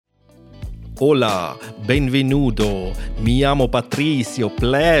Hola, benvenuto, mi chiamo Patricio,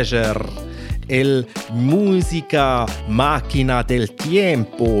 pleasure, el musica macchina del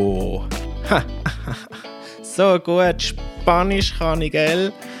tiempo. So gut Spanisch kann ich,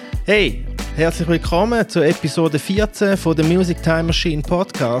 gell? Hey, herzlich willkommen zur Episode 14 von der Music Time Machine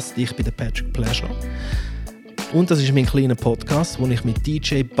Podcast. Ich bin der Patrick Pleasure. Und das ist mein kleiner Podcast, wo ich mit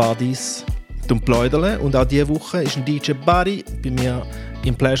DJ-Buddies pläudere. Und auch diese Woche war ein DJ-Buddy bei mir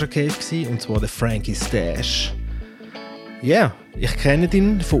im Pleasure Cave gewesen, und zwar der Franky Stache. Ja, yeah, ich kenne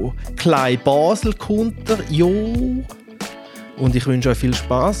ihn von Klein Basel Kunter, jo. Und ich wünsche euch viel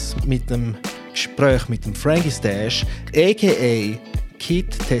Spaß mit dem Gespräch mit dem Franky Stache, a.k.a.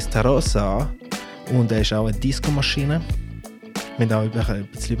 Kid Testarossa. Und er ist auch eine Disco-Maschine. Wir haben auch ein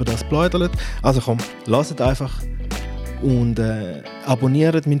bisschen über das plaudert. Also komm, lasst einfach und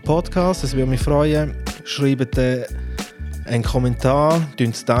abonniert meinen Podcast, das würde mich freuen. Schreibt einen Kommentar,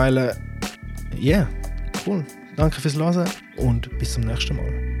 teilen. Ja, yeah, cool. Danke fürs Hören und bis zum nächsten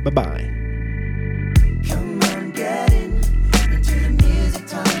Mal. Bye bye. Come on, get into the music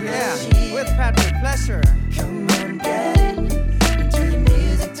time machine. With Patrick Pleasure. Come on, get into the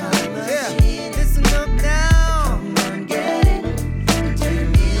music time machine. Listen up now. Come on, get into the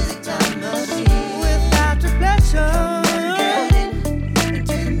music time machine. With Patrick Pleasure. Come on, get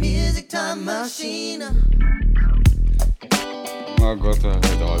into the music time machine. Oh Gott, er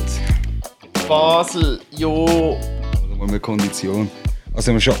hat alles. Basel, jo. Da wollen wir Kondition.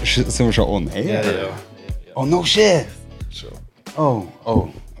 Also sind wir schon on air? Ja. Oh no shit! Schon. Oh,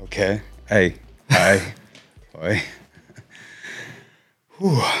 okay. Hey. Hoi.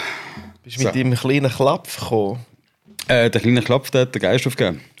 Bist du mit deinem kleinen Klapf gekommen? Der kleine Klapf, der hat den Geist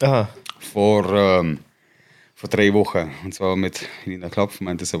aufgegeben. Aha. Vor 3 Wochen. Und zwar mit kleiner Klapf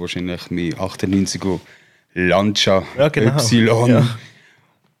meint das wahrscheinlich mein 98er Lancia genau. Y, Ja.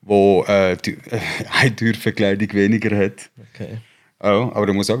 wo eine Türverkleidung weniger hat. Okay. Ja, aber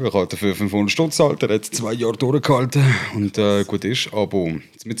ich muss sagen, ich habe dafür 500 Stutz gezahlt. Er hat 2 Jahre durchgehalten und gut ist. Aber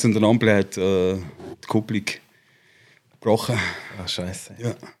mit in der Ampel hat die Kupplung gebrochen. Ah, scheiße. Ja.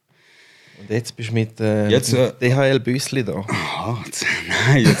 Und jetzt bist du mit Jetzt, DHL-Büsli da.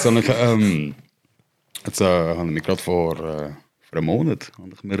 Nein, jetzt habe ich, habe ich mir gerade vor einem Monat habe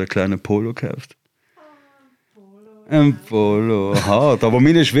ich mir einen kleinen Polo gekauft. Ein Polo, hart. Aber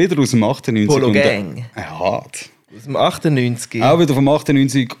meine ist wieder aus dem 98. Polo Gang. Hart. Aus dem 98. Auch wieder vom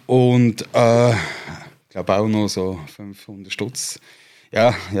 98 und ich glaube auch noch so 500 Stutz.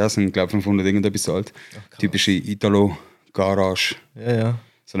 Ja, sind glaube 500 irgendetwas alt. Typische Italo-Garage. Ja.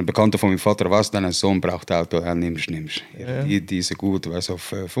 So ein Bekannter von meinem Vater, was dein Sohn braucht Auto, nimmst. Ja. Die sind gut, weißt du, auf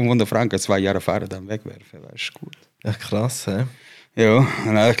 500 Franken 2 Jahre fahren, dann wegwerfen, weißt du, gut. Ja, krass, hä? Ja,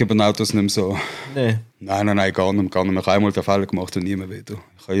 nein, ich gebe den Autos nicht mehr so. Nee. Nein, gar nicht. Ich habe einmal den Fehler gemacht und nie mehr wieder.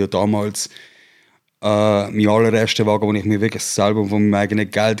 Ich habe ja damals mein allererster Wagen, den ich mir wirklich selber von meinem eigenen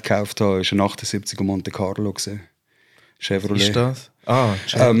Geld gekauft habe, war ein 78er Monte Carlo. Chevrolet. Ist das? Ah,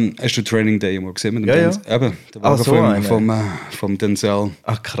 hast du Training Day mal gesehen mit dem Ja. Denzel? Eben, der Wagen so vom Denzel.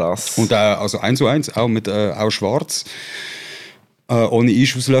 Ach, krass. Und also 1:1, auch schwarz. Ohne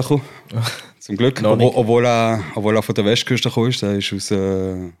Einschusslöcher. Zum Glück. Obwohl er von der Westküste kam, der ist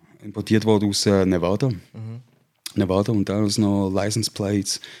importiert worden aus Nevada. Nevada und auch noch License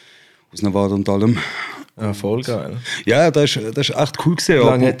Plates aus Nevada und allem. Ja, voll geil. Ja, das ist echt cool gewesen. Wie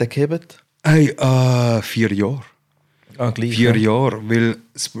lange hat der gehabt? Hey, 4 Jahre. Ah, gleich. 4 Jahre, weil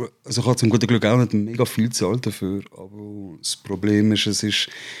also ich habe zum guten Glück auch nicht mega viel gezahlt dafür, aber das Problem ist, es ist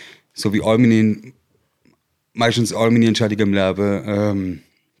so wie meistens all meine Entscheidungen im Leben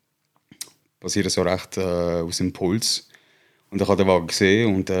passieren so recht aus Impuls. Und ich habe den Wagen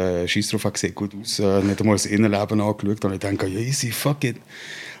gesehen und Scheiß drauf, hat gesehen gut aus, nicht einmal das Innenleben angeschaut und ich denke, ja, easy, fuck it,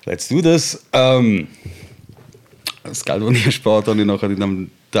 let's do this. Das Geld, das ich gespart habe, habe ich nachher in einem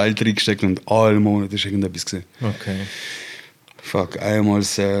Teil reingesteckt und alle Monate ist irgendetwas gesehen. Okay. Fuck, einmal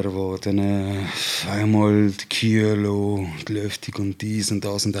Servo, dann einmal die Kilo, die Lüftung und dies und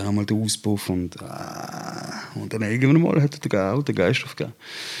das und dann einmal der Auspuff und dann irgendwann mal hat er auch den Geist aufgegeben.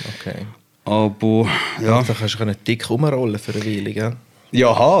 Okay. Aber ja. Da kannst du dick rumrollen für eine Weile, gell?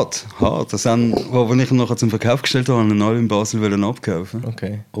 Ja, hart. Das haben, als ich ihn nachher zum Verkauf gestellt habe, haben alle in Basel abkaufen.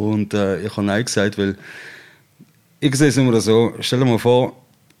 Okay. Und ich habe nein gesagt, weil ich sehe es immer so, stell dir mal vor,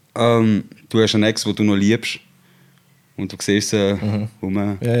 du hast einen Ex, den du noch liebst und du siehst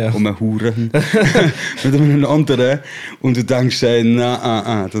rumhuren mit einem anderen und du denkst,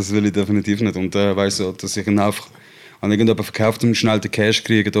 nein, das will ich definitiv nicht. Und weißt du, dass ich ihn einfach an irgendjemanden verkauft und schnell den Cash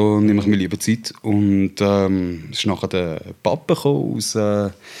kriege, da nehme ich mir lieber Zeit. Und es ist nachher der Papa aus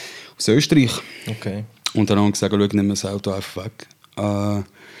Österreich. Okay. Und dann haben wir gesagt, schau, nimm das Auto einfach weg.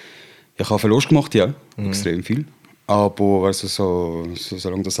 Ich habe Verlust gemacht, ja, extrem viel. Aber also,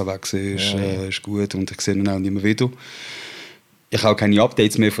 solange das auch weg ist, ist gut und ich sehe ihn auch nicht mehr wieder. Ich habe auch keine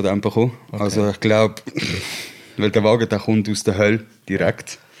Updates mehr von dem bekommen. Okay. Also ich glaube, weil der Wagen der kommt aus der Hölle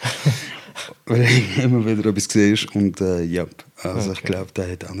direkt. Weil ich immer wieder etwas gesehen ist. Und ja, also ich glaube,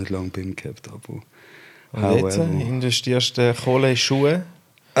 der hat auch nicht lange bei ihm gehabt. Aber und jetzt investierst du Kohle in Schuhe?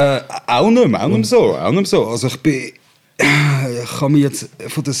 Auch nicht mehr so. Also ich habe mich jetzt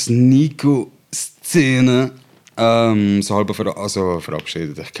von der Sneaker-Szene so halb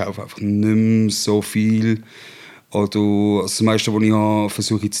verabschiedet. Ich kaufe einfach nicht mehr so viel. Oder also das meiste, was ich habe,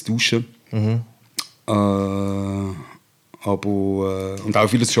 versuche ich zu tauschen. Und auch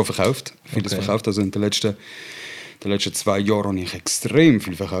vieles schon verkauft. Also in den letzten 2 Jahren habe ich extrem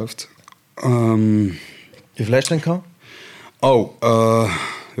viel verkauft. Wie viel hast du denn gehabt?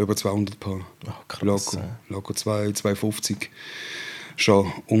 Über 200 Paar. Oh, krass. Locker 250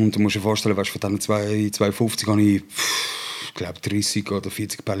 schon. Und du musst dir vorstellen, weißt, von diesen 250 habe ich, glaube 30 oder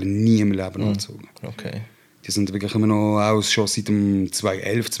 40 Paar nie im Leben angezogen. Okay. Die sind wirklich immer noch schon seit dem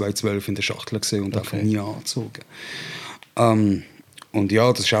 2011, 2012 in der Schachtel gesehen und einfach nie angezogen. Und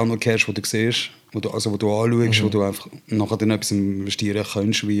ja, das ist auch noch Cash, den du siehst, wo du anschaust, wo du einfach nachher in etwas investieren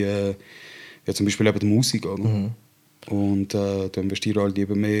kannst, wie zum Beispiel eben die Musik. Oder? Und da investiere halt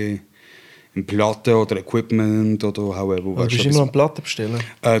lieber mehr in Platten oder Equipment oder however. Aber du bist immer noch an Platten bestellen?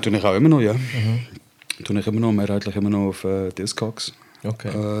 Tue ich auch immer noch, ja. Tue ich immer noch, mehrheitlich immer noch auf Discogs.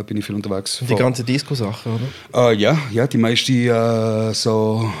 Okay. Bin ich viel unterwegs. Und die ganzen Disco-Sachen, oder? Ja, die meisten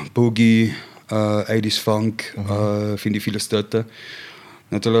so Boogie, 80s Funk, finde ich vieles dort.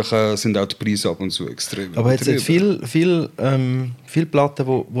 Natürlich sind auch die Preise ab und zu extrem. Aber jetzt sind viele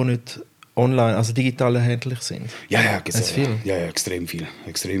Platten, die nicht online, also digital erhältlich sind. Ja, viel? Ja, extrem viel.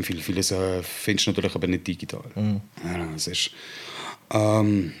 Vieles findest du natürlich aber nicht digital. Ja, es ist,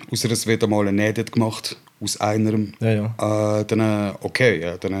 ausser es wird einmal ein Edit gemacht aus einem. Ja. Dann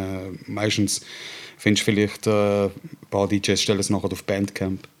dann meistens findest du vielleicht ein paar DJs stellen es nachher auf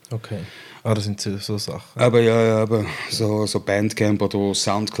Bandcamp. Okay. Das sind so Sachen. Aber so Bandcamp oder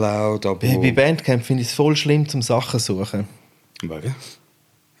Soundcloud. Aber Bei Bandcamp finde ich es voll schlimm, zum Sachen zu suchen. Wegen?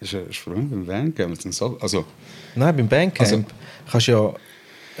 Ist vor allem beim Bandcamp? Also, nein, beim Bandcamp kannst du ja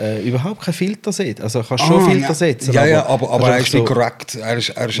überhaupt keinen Filter setzen. Also kannst schon Filter setzen. Aber er ist nicht korrekt. Er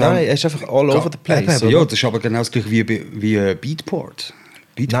ist einfach all over the place. Ja, das ist aber genau das gleiche wie Beatport.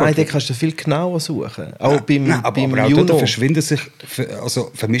 Nein, den kannst du viel genauer suchen. Auch beim Juno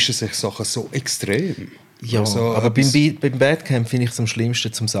vermischen sich Sachen so extrem. Ja, also, aber beim Bandcamp finde ich es am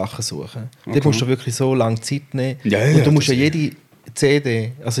schlimmsten zum Sachen suchen. Okay. Da musst du wirklich so lange Zeit nehmen. Und du musst ja jede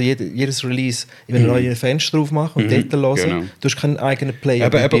CD, also jedes Release in einem neuen Fenster drauf machen und dort hören. Genau. Du hast keinen eigenen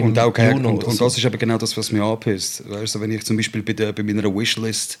Player. Und das ist eben genau das, was mich anpisst. Weißt du, wenn ich zum Beispiel bei meiner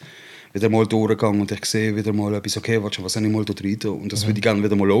Wishlist wieder mal durchgegangen und ich sehe wieder mal etwas, okay, warte, was habe ich mal da drin und das würde ich gerne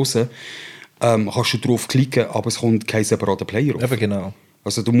wieder mal hören, kannst du drauf klicken, aber es kommt kein separater Player auf. Eben genau.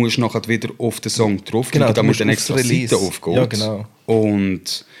 Also du musst nachher wieder auf den Song draufklicken, damit der nächste Seite aufgeht. Ja, genau.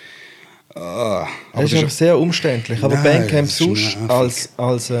 Und das ist einfach sehr umständlich. Aber Bandcamp sonst als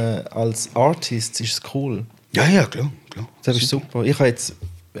Artist ist es cool. Ja, klar. Das ist super. Ich habe jetzt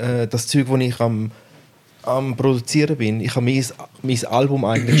das Zeug, das ich am Produzieren bin, ich habe mein Album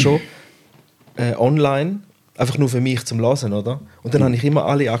eigentlich schon online, einfach nur für mich zum Hören, oder? Und dann habe ich immer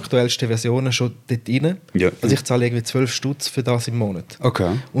alle aktuellsten Versionen schon dort rein. Ja. Also ich zahle irgendwie 12 Stutz für das im Monat.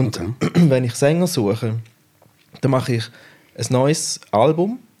 Okay. Und wenn ich Sänger suche, dann mache ich ein neues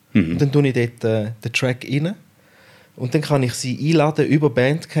Album und dann tue ich dort den Track rein. Und dann kann ich sie einladen über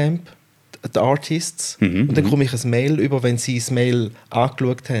Bandcamp, die Artists, und dann komme ich ein Mail über, wenn sie das Mail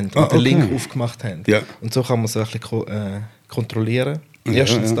angeschaut haben und den Link aufgemacht haben. Ja. Und so kann man es ein bisschen kontrollieren.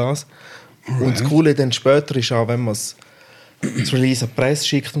 Erstens das. Und das Coole dann später ist auch, wenn man das Release an die Presse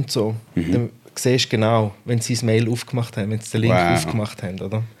schickt und so, dann siehst du genau, wenn sie das Mail aufgemacht haben, wenn sie den Link aufgemacht haben.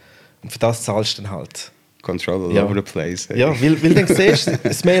 Oder? Und für das zahlst du dann halt. Control all over the place. Hey. Ja, weil dann siehst du,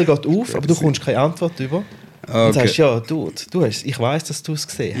 das Mail geht auf, aber du kommst keine Antwort über. Und sagst, ja, du hast, ich weiss, dass du es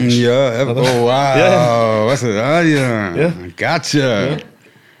gesehen hast. Ja, oh wow, was ist das? Ja. Gotcha. Ja.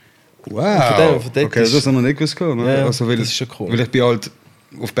 Wow. Von dort okay, das habe ich noch nicht gewusst. Ja, also, das ist schon cool. Weil ich bin halt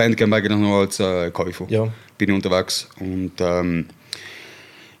auf Bandcamp eigentlich noch als Käufer. Ja. Bin ich unterwegs. Und ja,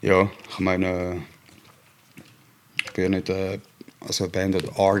 ich meine, ich bin ja nicht also eine Band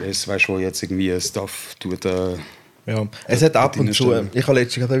oder Artist, weißt du, wo jetzt irgendwie Stuff tut. Ja, es hat ab und zu. Ich habe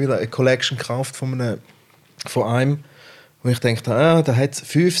letztens wieder eine Collection gekauft von einem, wo ich dachte, da hat es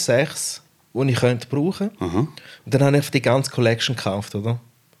 5, 6, die ich könnte brauchen. Und dann habe ich die ganze Collection gekauft, oder?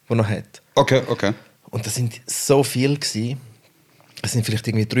 Die noch hat. Okay. Und das sind so viele gewesen. Es sind vielleicht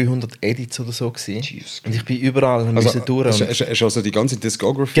irgendwie 300 Edits oder so gewesen. Jesus. Und ich bin überall müssen durch. Hast du also die ganze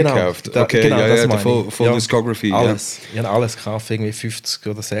Discography Genau, gekauft? okay, genau, ja, das ja, meine die ich. Full Ja, Discography. alles. Ich habe alles gekauft, irgendwie 50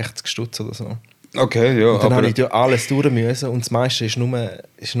 oder 60 Stutz oder so. Ja. Okay, ja. Und dann aber habe ich durch alles durch müssen und das meiste ist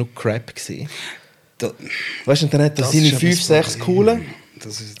nur Crap gewesen. da, Weißt du, und dann hat er das seine ist 5, 6 coole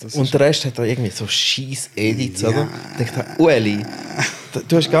das und der Rest hat er irgendwie so scheiß Edits, oder? Ich dachte, Ueli,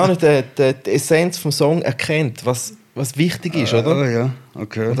 du hast gar nicht die Essenz vom Song erkannt, was wichtig ist, oder? Oh ja,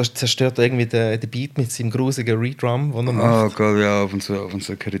 okay. Und das zerstört er irgendwie den Beat mit seinem grusigen Redrum, den er Oh macht. Gott, ja, ab und zu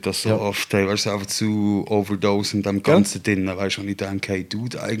höre ich das so Ja. oft. Hey, weißt du, einfach zu overdose in dem Ganzen drin. Weißt du, und ich denke, hey,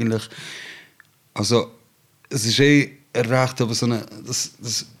 Dude, eigentlich. Also, es ist recht, aber so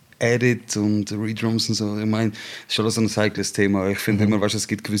das Edit und Redrums und so, ich meine, das ist schon so ein heikles Thema. Ich finde immer, weißt du, es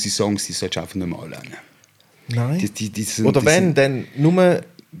gibt gewisse Songs, die solltest du einfach nicht mehr anlernen. Nein. Die sind, Oder wenn, dann nur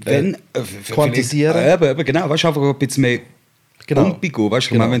quantisieren. Eben, genau, weißt du, einfach ein bisschen mehr Genau. pumpig gehen. Weißt du,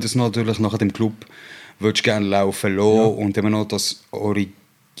 ich Genau. meine, wenn du es natürlich nachher dem Club würdest gerne laufen lassen und immer noch das Original,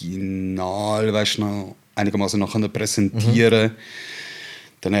 weißt du, noch einigermaßen noch präsentieren,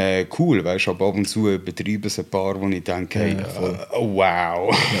 dann cool, weißt du, aber ab und zu betreiben es ein paar, wo ich denke, hey, oh,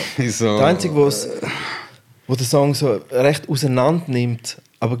 wow. So, Das Einzige, wo der Song so recht auseinander nimmt,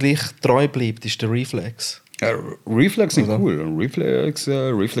 aber gleich treu bleibt, ist der Reflex. Reflex sind Oder? cool. Reflex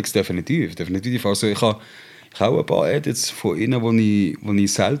definitiv. Also ich habe auch ein paar Edits von ihnen, wo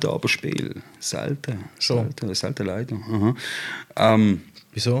ich selten aber spiele. Selten leider. Aha.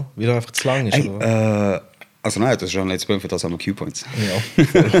 Wieso? Weil er einfach zu lang ist, oder? Also nein, das ist schon jetzt für das haben wir Q-Points. Ja.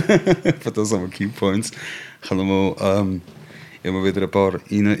 Für das haben wir Q-Points. Ich kann nochmal immer wieder ein paar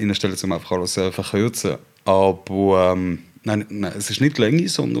reinstellen, um einfach alles verkürzen. Aber nein, es ist nicht die Länge,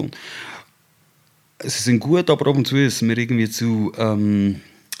 sondern sie sind gut, aber ab und zu ist es mir irgendwie zu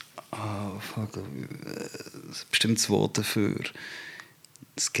bestimmtes Wort dafür.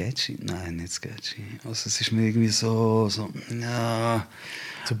 Sketchy? Nein, nicht sketchy. Also es ist mir irgendwie so ja.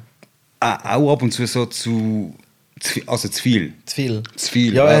 Auch ab und zu so zu viel. Zu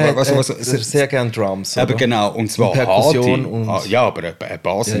viel. Ja, Ja, was sehr gerne Drums. aber oder? genau, und zwar Und Perkussion harte. und- Ja, aber ein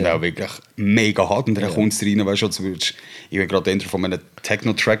Bass sind Ja. auch wirklich mega hart und dann kommt es rein, weißt du, als würdest ich will gerade dentro von einem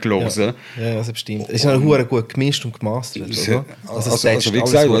Techno-Track hören. Ja, das bestimmt. Es ist auch hure gut gemischt und gemastert, oder? Also Stache, wie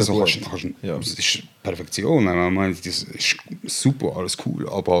alles gesagt, hure also gut. Ja. es ist Perfektion. Ich meine, das ist super, alles cool.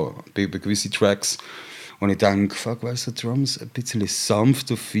 Aber bei gewissen Tracks, und ich denke, fuck, weißt du, Drums ein bisschen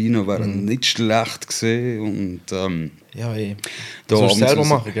sanft auf ihn, wären nicht schlecht gesehen. Und Ja, eh. Da Das musst du haben wir selber so-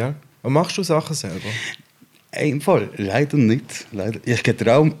 machen, gell? Und machst du Sachen selber? im Fall, leider nicht. Leider. Ich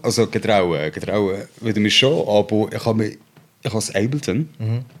getraue, würde mich schon, aber ich habe das Ableton.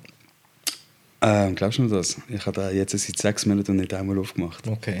 Glaubst du mir das? Ich habe da jetzt seit 6 Monaten nicht einmal aufgemacht.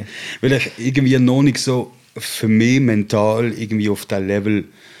 Okay. Weil ich irgendwie noch nicht so für mich mental irgendwie auf diesem Level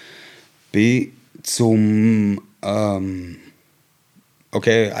bin, zum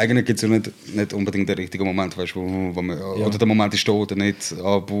okay, eigentlich gibt es ja nicht unbedingt den richtigen Moment, weißt, wo man, oder der Moment ist da oder nicht,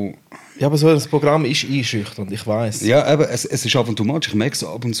 aber Ja, aber so das Programm ist einschüchternd, ich weiss. ja, aber es ist ab und zu manchmal. Ich merke es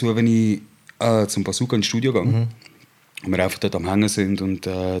ab und zu, wenn ich zum Bazooka ins Studio gehe und wir einfach dort am Hängen sind und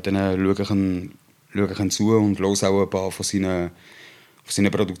dann schaue ich ihn zu und höre auch ein paar von seinen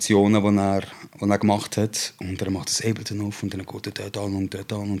Produktionen, die er gemacht hat. Und er macht das Ableton auf und dann geht er dort an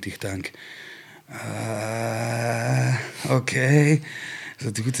und ich denke, okay.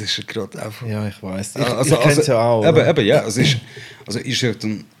 Also, du, das ist gerade einfach... Ja, ich weiss. Ich Also, kenne es ja auch. oder? Eben, ja. Es ist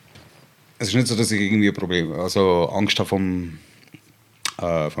nicht so, dass ich irgendwie ein Problem habe. Also Angst habe vom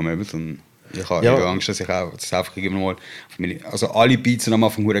Ableton. Ich habe Angst, dass ich auch das einfach irgendwann mal... Also alle Beats sind am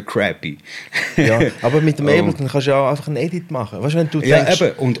Anfang hure crappy. Ja, aber mit dem Ableton kannst du ja auch einfach einen Edit machen. Weißt du, wenn du Ja, denkst,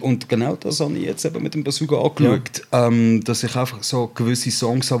 eben. Und genau das habe ich jetzt eben mit dem Bazooka angeschaut. Dass ich einfach so gewisse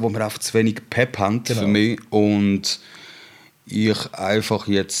Songs habe, wo wir einfach zu wenig Pep haben für mich. Und ich einfach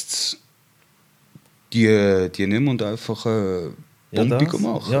jetzt die nehme und einfach Pumpiger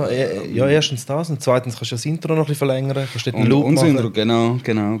mache. Ja, erstens das und zweitens kannst du das Intro noch ein bisschen verlängern, kannst dort einen Und Loop machen. Intro,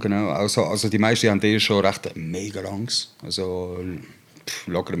 genau. Also die meisten haben schon recht mega langs. Also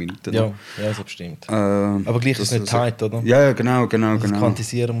lockere Minuten. Ja, so bestimmt. Aber Aber gleich ist es nicht tight, oder? Ja, genau. Das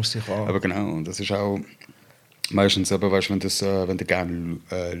Quantisieren musst du dich auch. Aber genau, und das ist auch meistens eben, weißt, wenn du gerne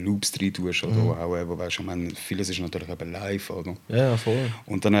Loops rein tust oder auch eben, weißt, ich meine, vieles ist natürlich eben live, oder? Ja, voll.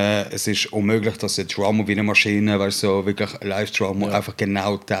 Und dann es ist unmöglich, dass ein Drummer wie eine Maschine, weißt, so wirklich ein Live-Drummer einfach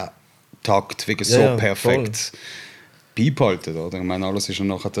genau den Takt wirklich so Ja, perfekt beibehalten, oder? Ich meine, alles ist ja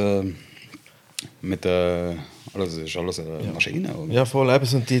nachher alles ist eine Maschine, oder? Ja, voll. Eben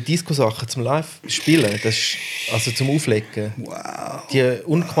so die Disco-Sachen zum Live-Spielen, das ist, also zum Auflegen. Wow. Die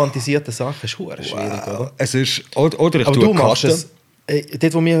unquantisierten Sachen ist verdammt schwierig, oder? Es ist, oder ich Aber tue du machst Cutten. es.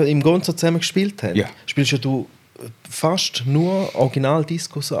 Dort, wo wir im Gonzo zusammen gespielt haben, Ja. spielst ja du fast nur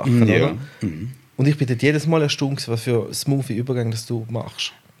Original-Disco-Sachen, Ja. oder? Und ich bin dort jedes Mal erstaunt, was für smooth Übergänge das du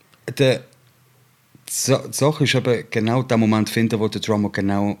machst. Die Sache ist eben genau der Moment finden, wo der Drummer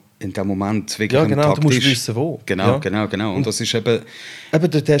genau in dem Moment wirklich Ja, im genau, Takt du musst ist. wissen, wo. Genau, Ja. genau. Und das ist eben... Aber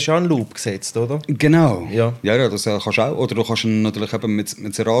du hast ja einen Loop gesetzt, oder? Genau. Ja. Ja, das kannst du auch. Oder du kannst ihn natürlich eben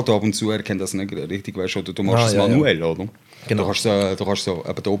mit Serato ab und zu erkennen, dass es nicht richtig weißt. Oder du machst es ja, manuell, oder? Genau. Du kannst so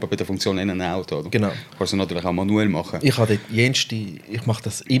eben da oben bei der Funktion in und out, oder? Genau. Du kannst es natürlich auch manuell machen. Ich habe dort ich mache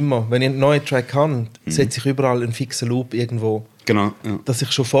das immer. Wenn ich einen neuen Track habe, setze ich überall einen fixen Loop irgendwo, Genau, ja. dass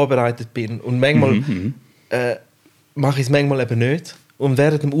ich schon vorbereitet bin. Und manchmal mache ich es manchmal eben nicht. Und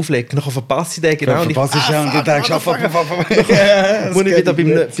während dem Auflegen nachher verpasse ich den genau. Und du denkst, Muss ich wieder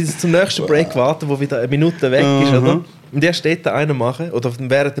bis zum nächsten Break warten, wo wieder eine Minute weg ist, oder? Und erst dort einen machen oder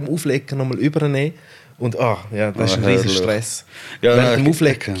während dem Auflegen nochmal übernehmen. Und das ist ein riesiger herrlich. Stress. Ja, Während dem ich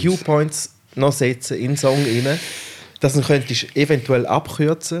Auflegen kenn's. Cue-Points noch setzen in den Song rein, dass du könntest eventuell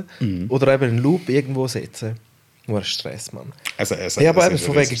abkürzen oder eben einen Loop irgendwo setzen. Nur ein Stress, Mann. Hey, aber eben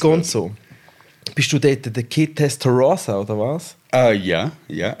von wegen Gonzo. Bist du dort der Kid Testarossa oder was? Ja.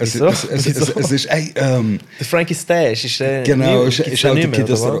 Es ist... Der Franky Stache ist der Genau, gibt's ist den auch nicht der mehr, Kid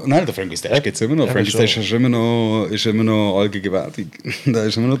oder was? Nein, der Franky Stache gibt es immer noch. Ja, Franky schon. Stache ist immer noch allgegenwärtig. Der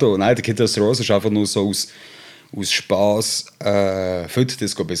ist immer noch da. Nein, der Kid Rose ist einfach nur so aus Spass für die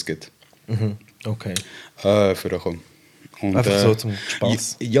Disco Biscuit. Okay. Für den Kommen. Und, Einfach so zum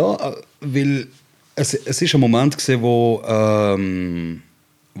Spass. Ja, weil es ist ein Moment gewesen, wo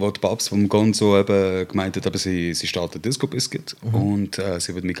die Babs vom Gonzo eben gemeint hat, eben, sie startet Disco Biscuit und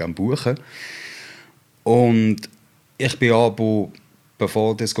sie würde mich gerne buchen. Und ich bin aber,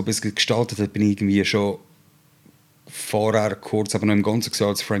 bevor Disco Biscuit gestartet hat, bin ich irgendwie schon vorher kurz aber noch im Gonzo gesehen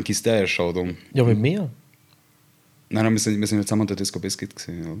als Franky Stache, oder? Ja, mit mir. Nein, wir sind jetzt zusammen an der Disco Biscuit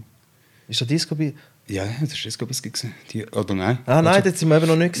gewesen, oder? Ist der Disco bei... Ja, das war Disco Biscuit gewesen. Oder nein? Nein, das sind wir eben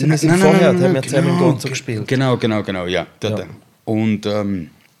noch nicht gesehen. Wir sind Nein, vorher, nein, haben wir zusammen im genau, Gonzo gespielt. Genau, ja. Dort. Ja. Und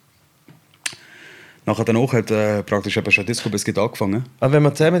nachher danach hat praktisch eben schon Disco Biscuit angefangen. Aber wenn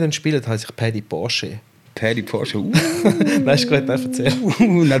wir zusammen dann spielen, heisst ich Paddy Porsche. Paddy Porsche, Nein, ist gut, erzähl.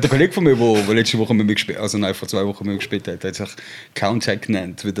 Nein, der Kollege von mir, der letzte Woche mit mir gespielt hat, also nein, vor 2 Wochen mit mir gespielt hat, hat sich Countach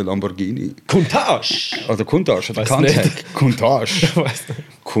genannt, wie der Lamborghini. Countach! Oder Countach, oder Weiss Countach. nicht. Countach. Weiss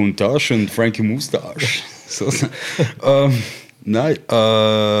nicht. Countach und Franky Moustache. So. Nein,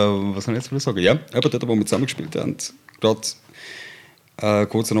 was soll ich jetzt sagen? Ja, eben dort, wo wir zusammen gespielt haben, gerade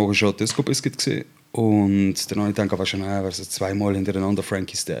kurz danach war schon Disco Biscuit gewesen. Und dann habe ich gedacht, weißt du, nein, so 2-mal hintereinander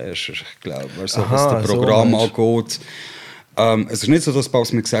Franky Stache. Ich glaube, weißt du, was das Programm angeht. Es ist nicht so, dass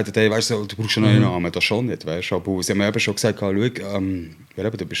Paus mir gesagt hat, hey, weißt du, brauchst einen neuen Namen. Das schon nicht, weißt du. Aber sie haben mir eben schon gesagt, schau, weil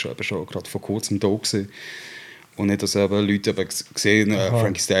eben, du bist eben schon gerade vor kurzem da gewesen. Und nicht, dass eben Leute eben gesehen haben,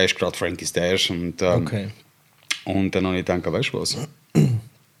 Franky Stache, gerade Franky Stache. Und, Okay. und dann habe ich gedacht, weißt du was?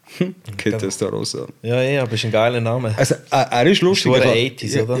 Kid Testarossa. Ja, aber ist ein geiler Name. Also, er ist lustig. Ist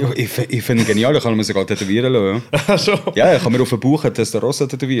Ich, 80s, oder? ich finde ihn genial, ich kann ihn sogar tätowieren lassen. Ja. Ach so. Ja, ich habe mir auf dem Bauch einen Testarossa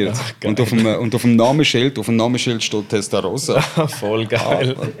tätowiert. Ach, geil. Und auf dem Namenschild steht Testarossa. Voll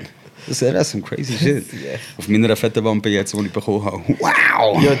geil. Das ist ja some crazy shit. Auf meiner fetten Wampe jetzt, die ich bekommen habe.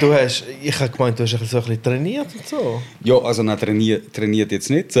 Wow! Ja, ich habe gemeint, du hast so ein bisschen trainiert und so. Ja, also nein, trainiert jetzt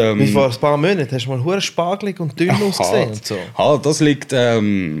nicht. Wie vor ein paar Monaten hast du mal hure spargelig und dünn ausgesehen und so. Das liegt...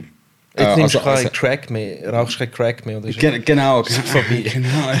 Jetzt nimmst du keinen Crack mehr, rauchst keinen Crack mehr. Oder ist Genau. vorbei.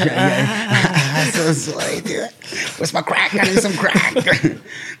 Genau. So, was mal Crack, kann ich some Crack?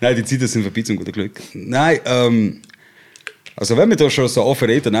 Nein, die Zeiten sind vorbei, zum guten Glück. Nein, also wenn wir da schon so offen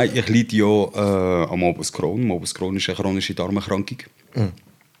reden, nein, ich leide ja am Morbus Crohn. Morbus Crohn ist eine chronische Darmerkrankung.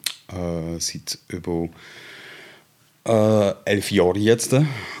 Seit über 11 Jahren jetzt.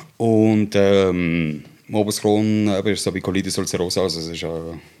 Und Morbus Crohn ist so wie Colitis ulcerosa, also es ist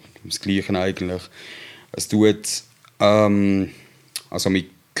das Gleiche eigentlich. Es tut, also mein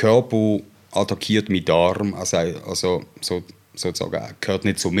Körper attackiert meinen Darm, also sozusagen, er gehört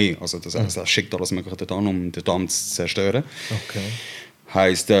nicht zu mir. Also das heißt, er schickt alles Mögliche dorthin, um den Darm zu zerstören. Okay.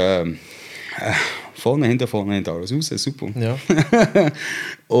 Heisst, vorne, hinten, alles raus, super. Ja.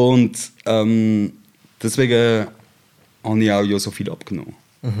 Und deswegen habe ich auch ja so viel abgenommen.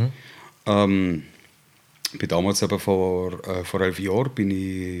 Bin damals eben vor 11 Jahren bin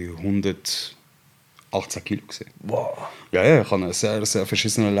ich 118 Kilo gewesen. Wow. Ja, ich habe einen sehr, sehr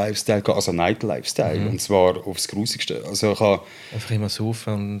verschissenen Lifestyle gehabt, also Night-Lifestyle. Und zwar aufs Grusigste. Also ich habe... Einfach immer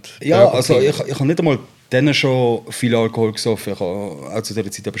saufen und... Ja, also ich habe nicht einmal dann schon viel Alkohol gesoffen. Ich habe auch zu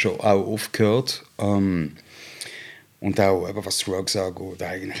dieser Zeit aber schon auch aufgehört. Und auch, eben, was Drugs angeht,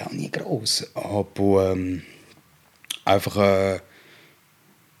 eigentlich auch nie gross. Aber einfach...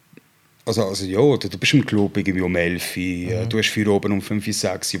 Also ja, du bist im Club irgendwie um 11 Uhr, du hast für oben um 5 Uhr,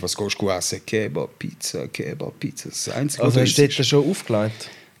 6 Uhr, was gehst du essen? Kebab-Pizza, das ist das Einzige, Also was hast du dort schon aufgelegt?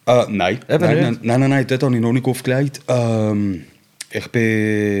 Nein, Eben nein, dort habe ich noch nicht aufgelegt. Ich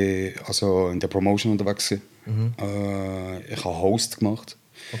bin also in der Promotion unterwegs gewesen. Ich habe Host gemacht.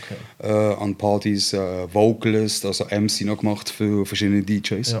 Okay. An Partys, Vocalist, also MC noch gemacht für verschiedene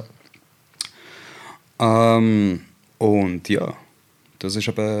DJs. Ja. Und ja, das ist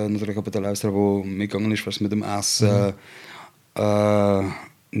aber natürlich aber der Lifestyle, der mitgegangen ist, was mit dem Essen.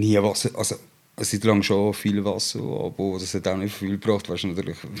 Nie Wasser, also eine Zeit lang schon viel Wasser, aber das hat auch nicht viel gebracht. Weißt du,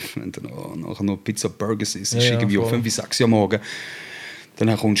 natürlich, wenn du nachher noch Pizza Burgers isst, ist irgendwie um 5, 6 Uhr am Morgen.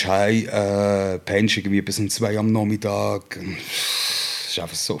 Dann kommst du heim, pennst irgendwie bis um 2 Uhr am Nachmittag. Das war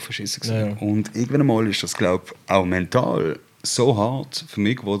einfach so verschissen. Ja. Und irgendwann mal ist das, glaube ich, auch mental so hart für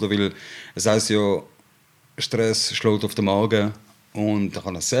mich geworden, weil es heisst ja, Stress schlägt auf den Magen und ich hatte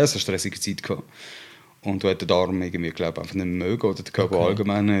eine sehr, sehr stressige Zeit gehabt. Und du hättest den Darm irgendwie, glaube ich, einfach nicht mögen oder der Körper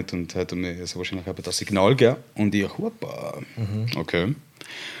allgemein nicht und hätte mir so wahrscheinlich eben das Signal gegeben. Und ich, okay.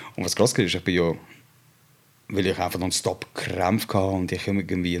 Und was krass ist, ich bin ja, weil ich einfach non-stop Krämpfe hatte und ich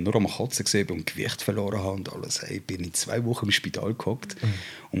irgendwie nur am Katzen gesehen und Gewicht verloren habe und alles. Hey, bin ich 2 Wochen im Spital gehockt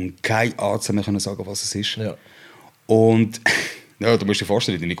und kein Arzt hat mir sagen, was es ist. Ja. Und ja, du musst dir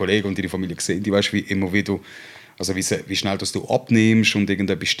vorstellen, deine Kollegen und deine Familie sehen, die weißt wie immer wie du, also wie schnell dass du abnimmst und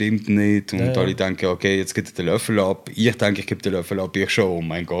irgendetwas stimmt nicht und alle denken, okay, jetzt gibt er den Löffel ab. Ich denke, ich gebe den Löffel ab, ich schon, oh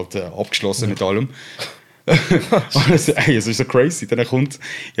mein Gott, abgeschlossen mit allem. Also, hey, es ist so crazy. Dann kommt,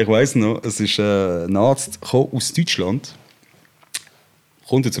 ich weiss noch, es ist ein Arzt aus Deutschland,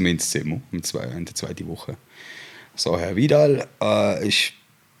 kommt er zu mir ins Zimmer in der zweiten Woche. So, Herr Vidal, ich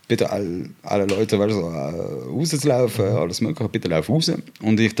bitte alle Leute, weißt du, rauszulaufen, alles mögliche, bitte lauf raus.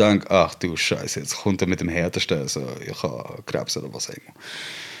 Und ich denke, ach du Scheiße, jetzt kommt er mit dem Härtesten, also ich habe Krebs oder was auch immer.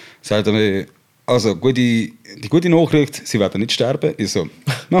 Sagt er mir, also die gute Nachricht, sie werden nicht sterben. Ich so,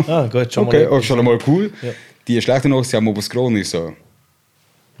 no, gut, schon okay, mal schon mal cool. Ja. Die schlechte Nachricht, sie haben Morbus Crohn. Ich so,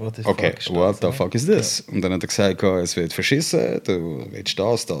 Okay, what the fuck is this? Ja. Und dann hat er gesagt, es wird verschissen, du willst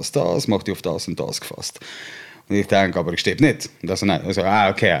das, mach dich auf das und das gefasst. Und ich denke, aber ich sterbe nicht. Und er so, nein. Ich so,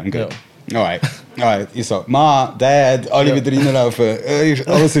 okay, I'm good. Ja. Alright. Ich so, Ma, Dad, alle wieder reinlaufen,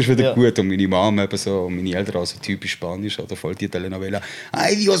 alles ist wieder gut. Und meine Mama, eben so, meine Eltern, also typisch Spanisch, oder voll die Telenovela.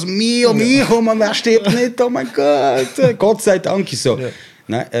 Ay, Dios mío, mijo, man, wer stirbt nicht, oh mein Gott. Gott sei Dank. Ich so,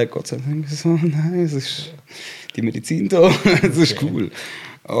 nein, Gott sei Dank. Ich so, nein, es ist die Medizin da, das ist cool.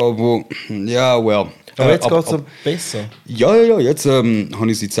 Aber, ja, well. Aber jetzt geht es so besser? Ja, jetzt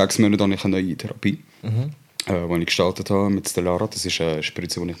habe ich seit 6 Monaten eine neue Therapie. Als ich gestartet habe mit Stellara, das ist eine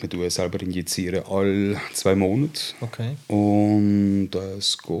Spritze, die ich mir selber injiziere, alle 2 Monate. Okay. Und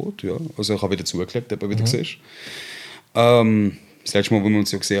es geht, ja. Also ich habe wieder zugelegt, wie du siehst. Das letzte Mal, als wir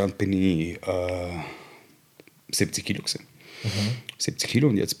uns ja gesehen haben, bin ich 70 Kilo gewesen. 70 Kilo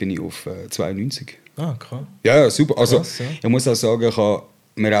und jetzt bin ich auf 92. Ah, krass. Ja, super. Also, Krass, ja. Ich muss auch sagen, ich habe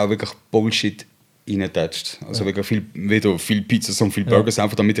mir auch wirklich Bullshit reingetatscht. Also wirklich viel Pizzas und viel Burgers,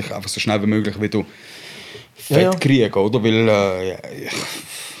 einfach damit ich einfach so schnell wie möglich wieder Fett kriege, oder? Weil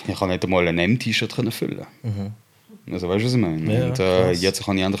ich kann nicht einmal ein M-T-Shirt füllen. Also weißt du, was ich meine? Ja, und jetzt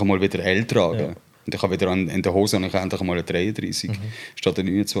kann ich endlich mal wieder L tragen. Ja. Und ich habe wieder in der Hose endlich mal eine 33 statt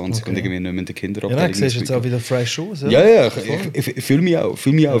eine 29 und irgendwie nicht mehr in der Kinderabteilung. Ja, du siehst jetzt auch wieder fresh aus. Ja, ich fühle mich auch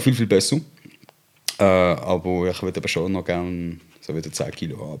viel besser. Aber ich würde aber schon noch gerne so wieder 10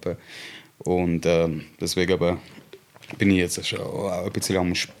 Kilo haben. Und deswegen aber bin ich jetzt schon auch ein bisschen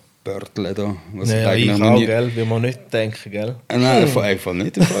am Spörteln da. Was naja, ich auch, gell? Will man nicht denken, gell? Nein, einfach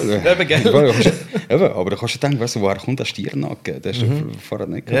nicht. Eben, gell? Aber da kannst du denken, weißt du, woher kommt der Stiernacken? Der ist vorher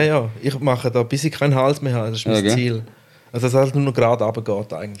nicht gehabt. Ja, ich mache da, bis ich keinen Hals mehr habe, das ist mein Ziel. Also dass es halt nur noch gerade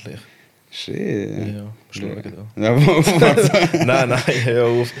runtergeht eigentlich. Schön. Ja, schauen da. Ja, nein, hör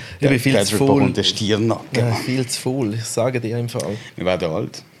auf. Ich bin viel zu faul. Und der Stiernacken. Ja, viel zu faul, ich sage dir im Fall. Wir werden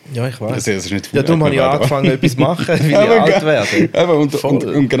alt. Ja, ich weiß. Das ist nicht ja, darum habe ich angefangen, etwas zu machen, weil ich alt werde.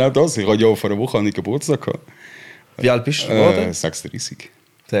 Und genau das. Ich hatte ja vor einer Woche Geburtstag gehabt. Wie alt bist du geworden? 36.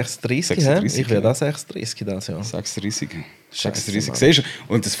 36, ich werde auch 36 das Jahr. 36. Scheiße, 36. Siehst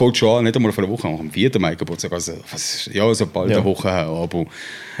du? Und das fällt schon an, nicht einmal vor einer Woche, am 4. Mai Geburtstag. Also, so bald eine Woche her. Aber,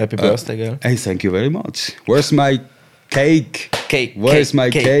 Happy Birthday, gell? Hey, thank you very much. Where's my cake? Where's my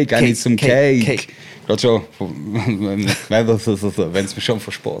cake? I need some cake. Gerade schon, wenn es mir schon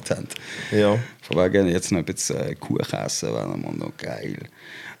von Sport haben. Ja. Von wegen jetzt noch ein bisschen Kuchen essen, wäre noch geil.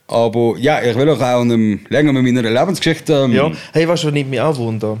 Aber ja, ich will auch länger mit meiner Lebensgeschichte. Ja, hey, was nimmt mich auch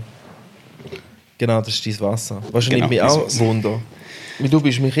Wunder? Genau, das ist dein Wasser. Was nimmt mich auch Wunder? Weil du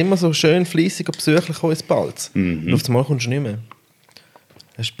bist mich immer so schön fleissig und besuchlich ins Balz. Und auf einmal kommst du nicht mehr.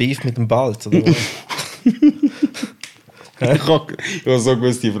 Hast du Beef mit dem Balz, oder was? Ich habe so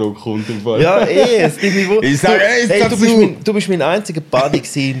gewusst, die Frage kommt im Fall. Ja, es nimmt mich wunder. Ich sage, Du bist mein einziger Buddy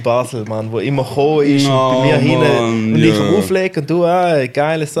in Basel, Mann, der immer gekommen ist und Oh, bei mir hinten Mann, und ich ja. am Auflegen und du,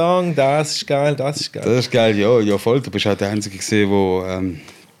 geiler Song, das ist geil, das ist geil. Das ist geil, ja voll. Du bist auch der Einzige gesehen, wo...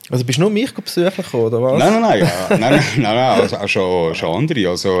 Also bist du nur mich besuchen gekommen, oder was? Nein, also auch schon andere.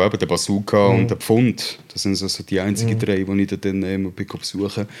 Also eben der Bazooka und der Pfund. Das sind so die einzigen drei, die ich dann immer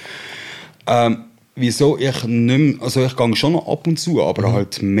besuche. Wieso ich nicht mehr, also ich gehe schon noch ab und zu, aber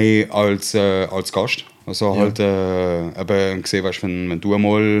halt mehr als Gast. Also halt eben gesehen, weißt, wenn du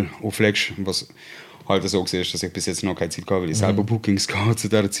einmal auflegst, was halt so gesehen ist, dass ich bis jetzt noch keine Zeit hatte, weil ich selber Bookings hatte zu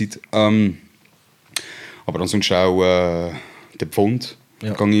dieser Zeit. Aber ansonsten auch der Pfund.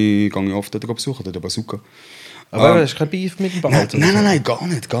 Ja. Gehe ich oft dort besuchen, der Bazooka. Aber hast du kein Beef mit dem Balz? Nein, gar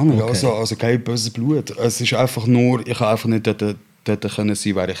nicht. Okay. Also kein böses Blut. Es ist einfach nur, ich kann einfach nicht dort können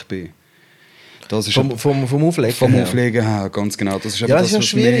sein, wer ich bin. Das ist Vom Auflegen vom her? Auflegen her, ganz genau. Das ist Ja, eben das ist ja was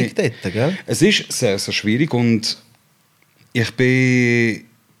schwierig mich- dort, gell? Es ist sehr, sehr schwierig und ich bin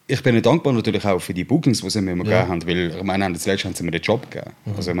ihnen dankbar natürlich auch für die Bookings, die sie mir immer gegeben haben, weil ich meine, zuletzt haben sie mir den Job gegeben.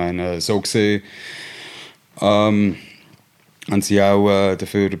 Also ich meine, so gesehen haben sie auch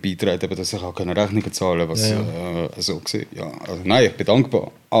dafür beigetragen, dass ich auch Rechnungen zahlen konnte. So gesehen. Ja, also nein, ich bin dankbar.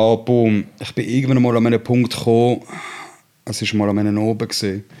 Aber ich bin irgendwann mal an einen Punkt gekommen, es war mal an einem oben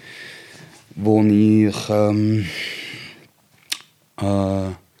gesehen, wo ich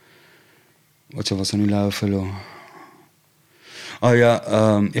was habe ich laufen lassen?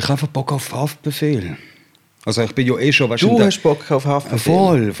 Ich habe einfach Bock auf Haftbefehl. Also ich bin ja eh schon... Weißt, Du hast Bock auf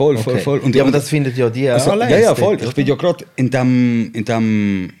Haftbefehl? Voll. Okay. Und, Ja, aber das findet ja die also, auch ja, voll. dort, Ich bin ja gerade in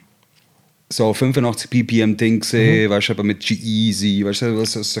dem so 85 ppm Ding gesehen, weißt du, eben mit G-Easy, weißt du,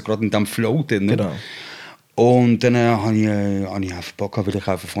 so gerade in dem Flow drin. Genau. Und dann habe ich einfach Bock gehabt, weil ich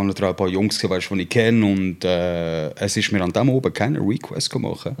einfach vorne dran ein paar Jungs gesehen, weißt, die ich kenne. Und es ist mir an dem oben keine Request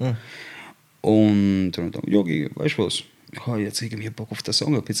gemacht. Und dann dachte ich, Jogi, weißt du was? Ich habe jetzt irgendwie Bock auf den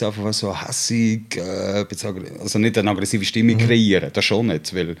Song. Ich bin jetzt einfach so hässig, also nicht eine aggressive Stimme kreieren, das schon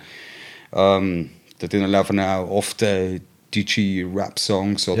nicht, weil da drinnen laufen auch oft deutsche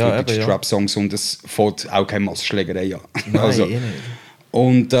Rap-Songs oder Ja, deutsche eben, ja. Trap-Songs und es fällt auch keine Massenschlägerei an. Nein, Also, eh nicht.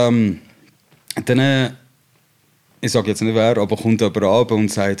 und dann, ich sage jetzt nicht wer, aber kommt jemand ab und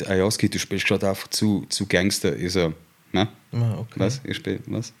sagt, hey, Aski, du spielst gerade einfach zu Gangster. Ich so, ne? Ah, okay. Was? Ich spiele,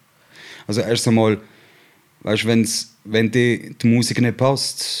 was? Also erst einmal, weißt, wenn die Musik nicht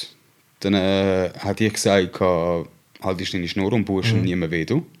passt, dann hätte ich gesagt, halt deine Schnur und Burschen niemand weh,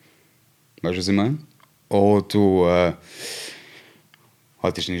 du. Weißt du, was ich meine? Oder du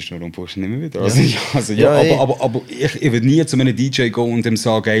halt deine Schnur und Burschen nicht mehr wieder. Aber ich würde nie zu einem DJ gehen und ihm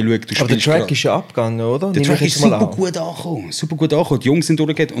sagen, hey, schau, du Aber der spielst Track grad. ist ja abgegangen, oder? Der Nehme Track ich ist jetzt mal super an. gut angekommen. Die Jungs sind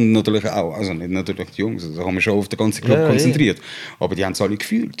durchgegangen und natürlich auch, also nicht natürlich die Jungs, also haben wir schon auf den ganzen Club Ja, konzentriert. Aber die haben es alle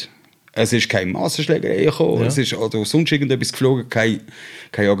gefühlt. Es ist keine Massenschlägerei gekommen, es ist also sonst irgendetwas geflogen, keine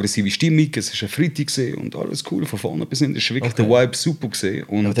aggressive Stimmung, es war ein Freitag gewesen und alles cool, von vorne bis hinten. Es war wirklich der Vibe super gewesen.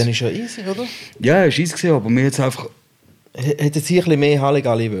 Und Aber dann ist ja easy, oder? ja, es war easy gewesen, aber mir jetzt einfach... Hätten sie ein bisschen mehr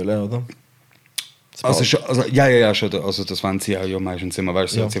Halligalli wollen, oder? Ja, schon. Also das wollen sie auch ja meistens immer.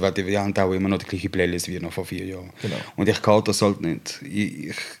 Weißt, Ja. sie haben auch immer noch die gleiche Playlist wie noch vor 4 Jahren. Genau. Und ich kann das halt nicht.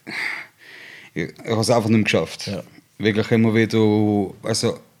 Ich habe es einfach nicht mehr geschafft. Ja. Wirklich immer wieder...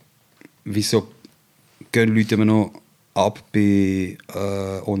 Also, wieso gehen Leute immer noch ab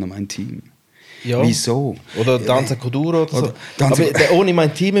ohne mein Team? Ja. Wieso? Oder Danza Kuduro oder so. Oder Danza- Aber ohne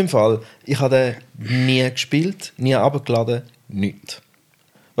mein Team im Fall, ich habe den nie gespielt, nie runtergeladen, nichts.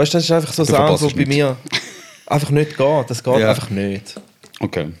 Weißt du, das ist einfach so Du ein Sound, verpasst was bei nichts. mir einfach nicht geht. Das geht Ja. einfach nicht.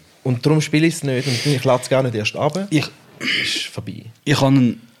 Okay. Und darum spiele ich es nicht und ich lade es gar nicht erst runter. Ich Ist vorbei. habe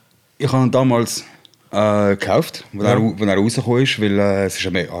ihn damals gekauft, als er rausgekommen ist, weil es ist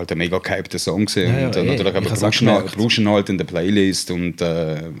halt ein mega gehypter Song war. Ja, Und eh. natürlich Ich hab's auch gemerkt. brauchst ihn halt in der Playlist und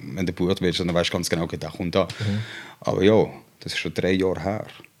wenn du gebucht wirst, dann weißt du ganz genau, okay, der kommt da. Aber ja, das ist schon 3 Jahre her.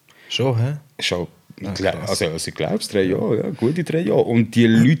 Schon, hä? Schon, krass. also ich glaube es, 3 Jahre, ja, gute 3 Jahre. Und die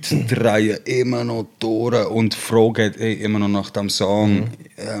Leute drehen immer noch durch und fragen immer noch nach dem Song.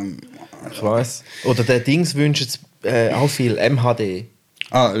 Ich weiss. Oder der Dings wünscht auch viel MHD.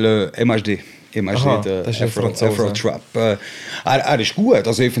 Le MHD. Aha, der das ist ein Franzose. Afro-Trap. Er ist gut.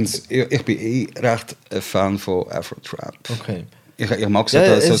 Also ich bin recht ein Fan von Afro-Trap. Okay. Ich mag so,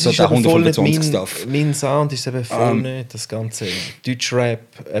 Ja, so es den ist aber voll nicht 125-Stuff. mein Sound ist eben voll nicht das ganze Deutschrap,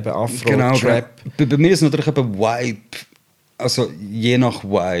 eben Afro-Trap. Bei mir ist natürlich eben Vibe. Also je nach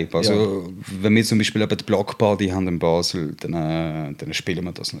Vibe. Also, wenn wir zum Beispiel eben die Blockparty haben in Basel, dann spielen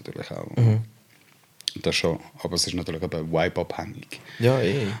wir das natürlich auch. Das schon. Aber es ist natürlich eben vibe-abhängig. Ja,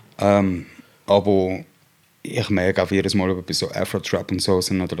 Aber ich merke auch jedes Mal bei so Afro-Trap und so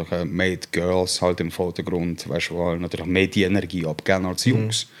sind natürlich mehr die Girls halt im Vordergrund, weißt du, weil natürlich mehr die Energie abgeben als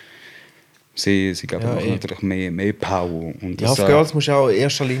Jungs. Sie geben auch natürlich mehr Power. Und Ja, auf Girls musst du auch in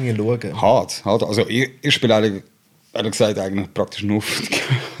erster Linie schauen. Hart. Also ich spiele ehrlich gesagt eigentlich praktisch nur auf die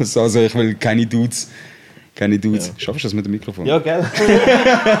Girls. Also ich will keine Dudes. Ja. Schaffst du das mit dem Mikrofon? Ja, gell?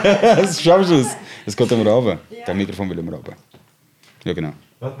 Schaffst du das? Es geht immer runter. Der Mikrofon will immer runter. Ja, genau.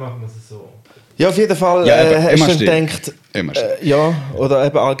 Was machen wir so? Ja, auf jeden Fall Ja, eben, hast immer du stehen. gedacht, Immer stehen. ja, oder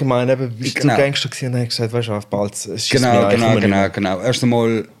eben allgemein, eben, bist Genau. du Gangster gewesen und hast gesagt, weißt du, auf bald schießt mir Genau. Erst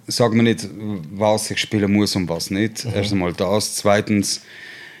einmal sagen wir nicht, was ich spielen muss und was nicht. Erst einmal das. Zweitens,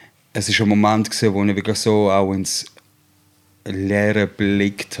 es ist ein Moment gewesen, wo ich wirklich so auch ins Leere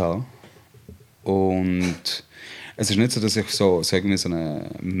geblickt habe. Und es ist nicht so, dass ich so irgendwie so einen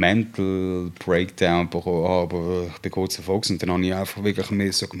Mental Breakdown bekommen habe, aber ich bin kurz erfolgt und dann habe ich einfach wirklich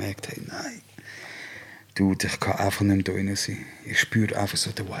mir so gemerkt, hey, nein, Dude, ich kann einfach nicht mehr da drin sein. Ich spüre einfach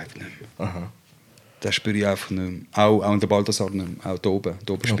so den Vibe nicht mehr. Aha. Das spüre ich einfach nicht mehr. Auch in der Balthasar nicht mehr. Auch da oben.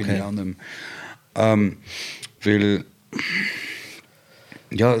 Da oben spiele ich auch nicht mehr. Weil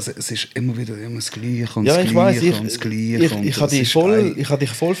ja, es ist immer wieder immer das Gleiche und Ja, das ich Gleiche weiss, und das Gleiche. und ich kann das dich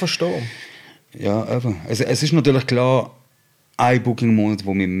ist voll verstehen. Ja, eben. Es ist natürlich klar, ein Booking-Monat,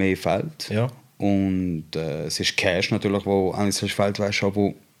 wo mir mehr fehlt. Ja. Und es ist Cash natürlich, wo auch nicht so fehlt, weißt,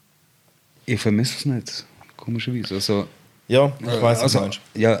 aber ich vermisse es nicht, komischerweise. Also, Ja, ich weiss, was also, du meinst.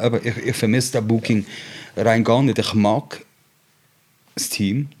 ja, aber ich vermisse das Booking rein gar nicht. Ich mag das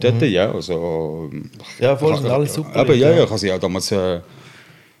Team dort, ja. Also, Ja, voll, sind alle super. Aber Leute, ja, ich habe sie auch damals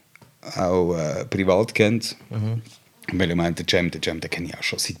auch privat kennt. Weil ich meine, den Jam, den kenne ich auch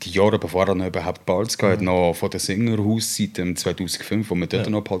schon seit Jahren, bevor er noch überhaupt Balls hatte. Noch von der Singerhaus seit 2005, wo wir dort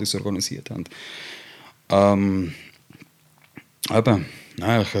noch Partys organisiert haben. Aber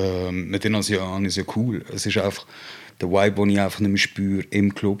nein, mit denen habe ich ja cool. Es ist einfach der Vibe, den ich einfach nicht mehr spüre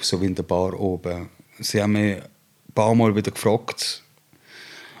im Club, so wie in der Bar oben. Sie haben mich ein paar Mal wieder gefragt,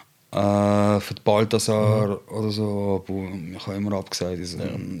 für die Balthasar oder so, aber ich habe immer abgesagt. Also,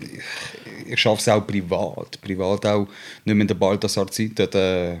 ich schaffe es auch privat auch nicht mehr in der Balthasar-Zeit, dort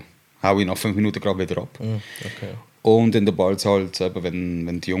hau ich nach 5 Minuten gerade wieder ab. Okay. Und in der Balz halt, eben,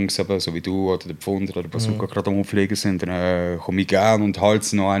 wenn die Jungs, eben, so wie du oder der Pfunder oder der Bazooka gerade am Umfliegen sind, dann komme ich gerne und halte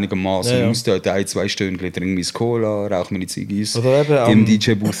es noch einigermaßen aus. Dort 1-2 Stunden trinke mein Cola, rauche meine Ziggis Oder eben im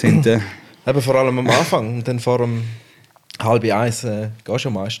DJ-Booth hinten. Eben vor allem am Anfang und dann vor dem 12:30 gehst du ja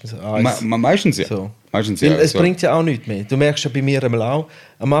meistens. Meistens ja. So. Meistens, Weil ja. es so. bringt ja auch nichts mehr. Du merkst ja bei mir einmal auch,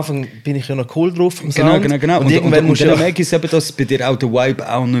 am Anfang bin ich ja noch cool drauf am Genau, Sound. genau. Und irgendwann musst dann du merke ich eben, dass bei dir auch der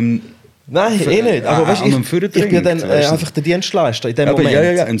Vibe auch nicht Nein, nicht. Aber weißt, an einem ich Führer bin dann trinkt, weißt du. einfach der Dienstleister in dem aber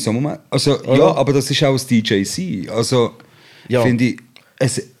Moment. ja, in so einem Moment. Also, Oder? ja, aber das ist auch das DJ-C. Also, Ja. finde ich,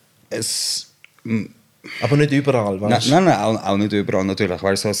 es Aber nicht überall, weißt du? Nein, auch nicht überall natürlich.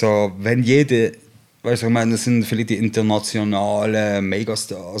 Weißt du, also, wenn jede, weißt du, ich meine, das sind vielleicht die internationalen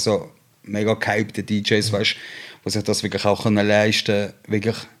Megastars, also mega gehypte DJs, weißt du, die sich das wirklich auch leisten können,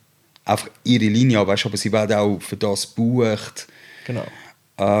 wirklich einfach ihre Linie haben, weißt du, aber sie werden auch für das gebucht. Genau.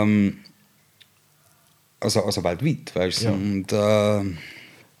 Also weltweit, weißt du. Ja. Und,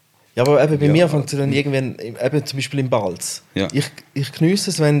 Ja, aber eben bei Ja. mir fängt es dann irgendwann, eben zum Beispiel im Balz. Ja. Ich geniesse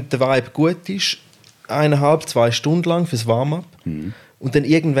es, wenn der Vibe gut ist, 1,5-2 Stunden lang fürs Warm-up. Und dann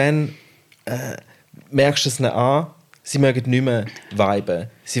irgendwann merkst du es ihnen an, sie mögen nicht mehr viben.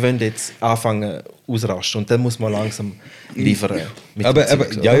 Sie wollen jetzt anfangen ausrasten und dann muss man langsam liefern. Mit aber dem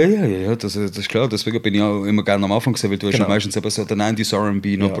Zeug, ja, oder? das ist klar. Deswegen bin ich auch immer gerne am Anfang gesehen, weil du hast Genau. ja meistens eben so den 90s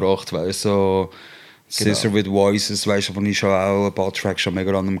R&B noch Ja. gebracht, weißt du, so Scissor with Voices, weißt du, wo ich schon auch ein paar Tracks schon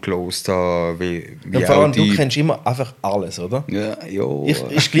mega an dem gelost habe, wie Und vor allem, auch du die... kennst immer einfach alles, oder? Ja,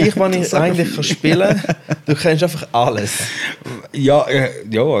 Ist gleich, wenn ich eigentlich kann spielen kann, du kennst einfach alles. ja,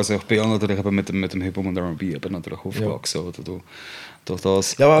 also ich bin ja natürlich eben mit dem Hip-Hop und R&B eben natürlich aufgewachsen, oder durch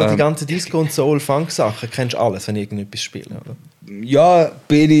das. Ja, aber auch die ganzen Disco- und Soul-Funk-Sachen kennst du alles, wenn ich irgendetwas spiele, oder? Ja,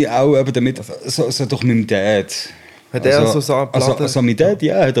 bin ich auch eben damit, so durch meinen Dad. Hat er so Platten? Also mein Dad,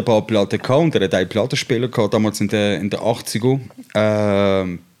 ja, hat ein paar Platten gehabt und er hat einen Plattenspieler gehabt, damals in den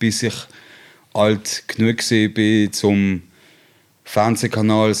 80er, bis ich alt genug war, zum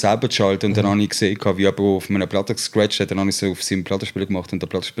Fernsehkanal selber zu schalten. Und dann habe ich gesehen, wie er auf meiner Platte gescratcht hat. Dann habe ich so auf seinen Plattenspieler gemacht und den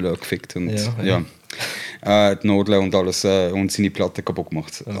Plattenspieler gefickt. Und die Nadeln und alles und seine Platte kaputt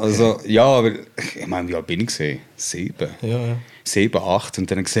gemacht. Okay. Also ja, weil, ich meine, wie alt bin ich gesehen? 7. Ja. 7, 8.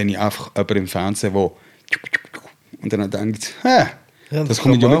 Und dann sehe ich einfach jemanden im Fernsehen, wo und dann denkt, das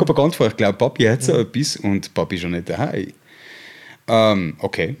kommt mir ja mega bekannt vor. Ich glaube, Papi hat so etwas und Papi ist schon nicht daheim.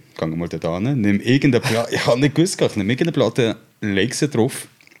 Okay, gehen wir mal da hin. Nimm irgendeine Platte. Ich habe nicht gewusst, ich nehme irgendeine Platte, lege sie drauf.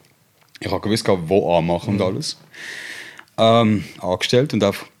 Ich habe gewusst, wo anmachen und alles. Angestellt und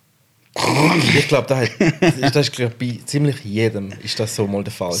einfach. Ich glaube, das ist glaub, bei ziemlich jedem ist das so mal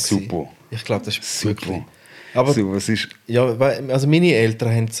der Fall. Super. Gewesen. Ich glaube, das ist Super. wirklich. Aber So, was ist. ja, also meine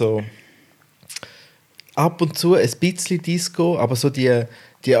Eltern haben so ab und zu ein bisschen Disco, aber so die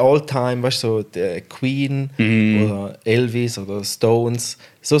All-Time, weißt du, so die Queen oder Elvis oder Stones,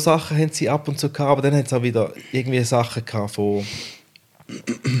 so Sachen haben sie ab und zu gehabt, aber dann haben sie auch wieder irgendwie Sachen gehabt von.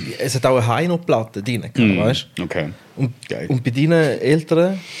 Es hat auch eine Heino-Platte drin, weißt du? Okay. Geil. Und bei deinen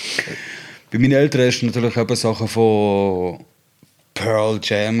Eltern? Bei meinen Eltern hast du natürlich eben Sachen von Pearl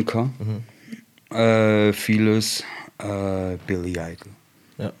Jam gehabt. Vieles. Billy Idol.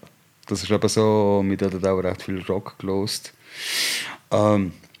 Ja. Das ist eben so, mit denen auch recht viel Rock gelost.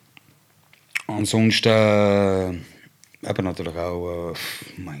 Ansonsten eben natürlich auch,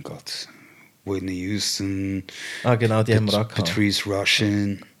 mein Gott, Whitney Houston. Genau, die haben wir auch gehabt. Patrice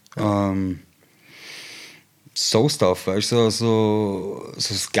Rushen. So Stuff, weißt du, so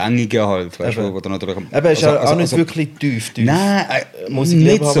das Gängige halt, weißt du, wo dann natürlich. Aber es ist auch nicht wirklich tief. Nein,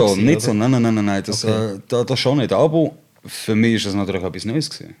 Musikliebhaber nicht so, gewesen, nicht oder? so, nein, das, Okay. das schon nicht. Aber für mich ist das natürlich etwas Neues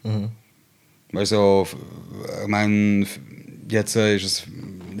gewesen. Weißt du, ich meine, jetzt ist es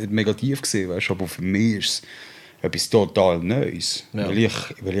nicht mega tief gewesen, weißt du, aber für mich ist es etwas total Neues. Ja.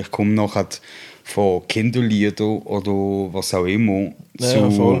 Weil ich komme nachher von Kinderliedern oder was auch immer Ja,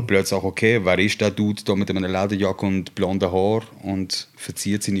 voll. zu plötzlich, okay, wer ist der Dude da mit einer Lederjacke und blonden Haar und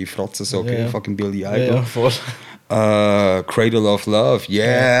verzieht seine Fratzen so, okay, Ja. fucking Billy Ja, Idol. ja, voll. Cradle of Love,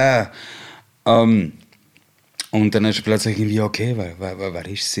 yeah! Und dann ist es plötzlich irgendwie, okay, wer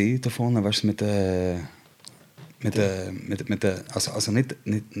ist sie davon? Weißt du, mit der also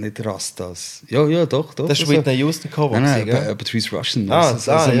nicht Rastas. Ja, doch. Das ist also, Whitney Houston Cover. Nein, gewesen, gell? Patrice Rushen. Ja,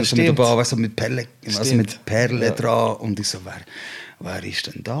 mit stimmt. ein paar, weißt du, mit Perlen, Stimmt. mit Perlen Ja. dran. Und ich so, wer ist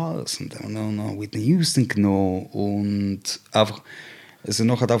denn das? Und dann noch Whitney Houston genommen. Und einfach, also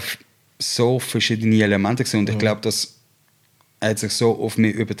noch hat auch so verschiedene Elemente gesehen. Und ich glaube, das hat sich so auf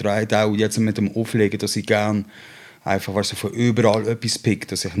mich übertragen, auch jetzt mit dem Auflegen, dass ich gerne einfach, weißt du, von überall etwas pick,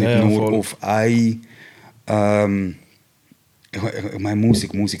 dass ich nicht Ja, nur voll. auf ein ich meine,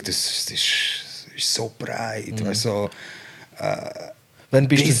 Musik, das ist so breit, weißt du, so, Wann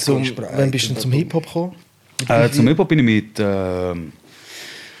bist du Disco zum, ist breit. wann bist du zum Hip-Hop gekommen? Zum Hip-Hop bin ich mit,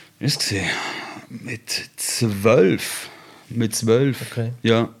 mit 12. Mit 12. Okay.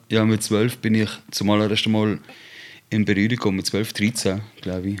 Ja, mit 12 bin ich zum allerersten Mal in Berührung gekommen, mit 12, 13,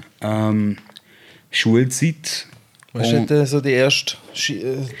 glaube ich. Schulzeit. Was ist denn so die erste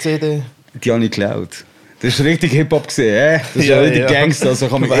CD? Die habe ich geklaut. Das war richtig Hip-Hop gesehen, Das ist Ja, ja richtig ja. Gangster. Also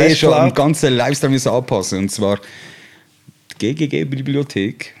ich habe mich Du weißt, schon klar. am ganzen Lifestyle müssen anpassen. Und zwar die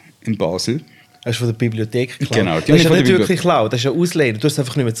GGG-Bibliothek in Basel. Hast du von der Bibliothek geklaut? Genau, die Das ist ja habe ich nicht von der wirklich geklaut, das ist ja Auslehnen. Du hast es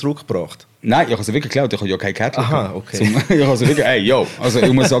einfach nicht mehr zurückgebracht. Nein, ich habe sie wirklich geklaut. Ich habe ja keine Karte. Aha, okay. Ich habe sie wirklich, also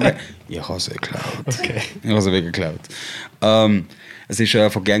ich muss sagen, ich habe sie geklaut. Okay. Ich habe sie wirklich geklaut. Es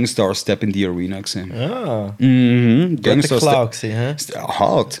war von Gangstar Step in the Arena. Gewesen. Ah, Gangstar Klau gewesen, hä?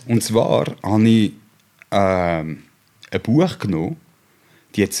 Hart. Und zwar habe ich ein Buch genommen,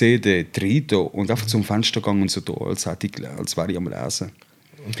 die CD drin und einfach zum Fenster gegangen und so da, als wäre ich am Lesen.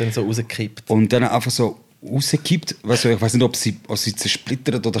 Und dann so rausgekippt. Und dann einfach so rausgekippt. Weißt du, ich weiß nicht, ob sie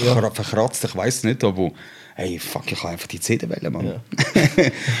zersplittert oder verkratzt, ich weiß nicht, aber hey, fuck, ich kann einfach die CD wählen, Mann. Ja.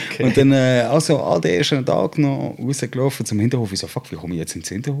 Und dann, also, all den ersten Tag noch rausgelaufen zum Hinterhof. Ich so, fuck, wie komme ich jetzt ins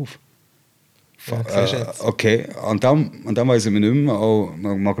Hinterhof? Ja, siehst du jetzt. Okay, und dann weiss ich mich nicht mehr, auch,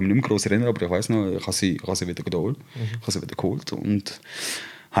 mag ich mich nicht mehr gross erinnern, aber ich weiss noch, ich habe sie wieder geholt. Ich habe sie wieder geholt und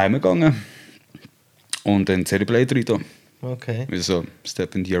heimgegangen. Und dann CD-Player drin da. Okay. So,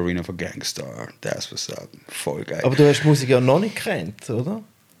 Step in the Arena for Gangstar, das was up. Voll geil. Aber du hast die Musik ja noch nicht gekannt, oder?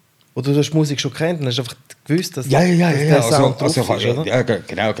 Oder du hast die Musik schon gekannt und hast einfach gewusst, dass ja. der Sound Also, drauf ist, oder? ja,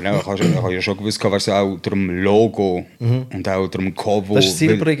 genau. Ich habe ja schon gewusst, was auch darum Logo und auch darum Cover. Das ist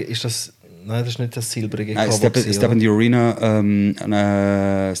silbrig, ist das... Nein, das ist nicht das silbrige Nein, Cover gewesen, Step in the Arena,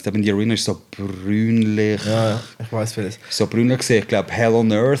 Step in the Arena ist so brünlich. Ja, ich weiss vieles. So brünlich gesehen. Ich glaube, Hell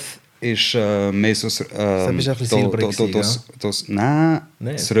on Earth ist mehr so... ist ein bisschen silbrig gewesen, Nein,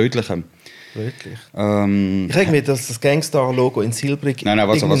 Nicht? das Rötliche. Wirklich. Ich habe mir das Gangstar-Logo in silbrig Nein,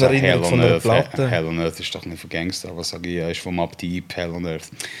 was irgendeine Hell Erinnerung on von einer Earth? Platte. Hell on Earth ist doch nicht von Gangster. Was sage ich? Ist vom Up Deep, Hell on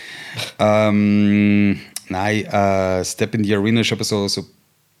Earth. Nein, Step in the Arena ist aber so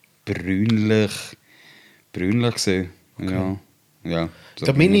brünlich gesehen. Okay. Ja. So Ich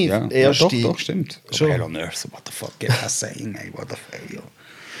glaube, meine erste- Ja, doch, stimmt. Schon. Hell on Earth, what the fuck am I saying? Ey, what the fuck, yo.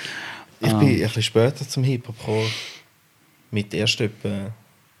 Ich bin ein bisschen später zum Hip-Hop gekommen. mit erst etwa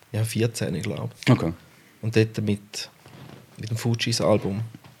 14, glaube ich. Okay. Und dort mit dem Fujis Album.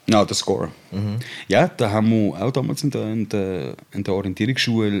 Ja, der Score. Ja, da haben wir auch damals in der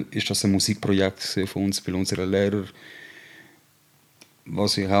Orientierungsschule ist das ein Musikprojekt gewesen von uns, bei unseren Lehrer.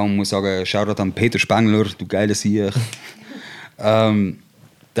 Was ich auch muss sagen, Shoutout an Peter Spengler, du geiler Sieg. Der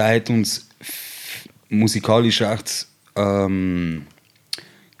hat uns musikalisch recht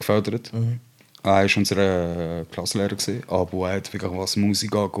gefördert. Er war unser Klassenlehrer gewesen, aber er hat wirklich, was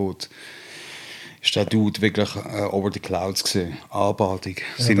Musik angeht, ist der Dude wirklich over the clouds gewesen. Abartig.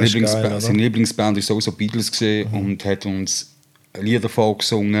 Ja, Seine das ist geil, oder? Lieblingsband war sowieso Beatles gewesen und hat uns Lieder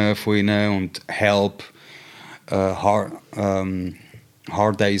vorgesungen von ihnen und Help, Hard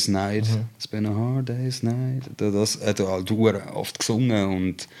Day's Night. It's been a hard day's night. Das hat er halt oft gesungen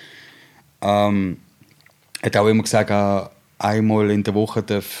und hat auch immer gesagt, einmal in der Woche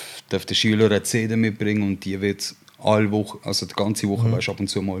darf der Schüler eine CD mitbringen und die wird alle Woche, also die ganze Woche, weißt, ab und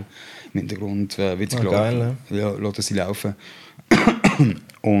zu mal im Hintergrund witzig geil, ja, lassen sie laufen.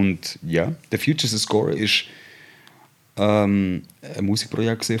 Und ja, der Future's Score ist ein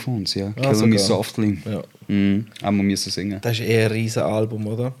Musikprojekt von uns, ja. Kill Me Softly. Ja. Haben wir müssen singen. Das ist eher ein riesen Album,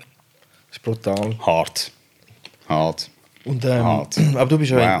 oder? Das ist brutal. Hart. Und, Hart. aber du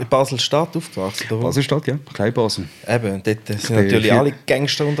bist ja Wow. in Basel-Stadt aufgewachsen, oder? Basel-Stadt, ja. Klein Basel. Eben, dort sind natürlich alle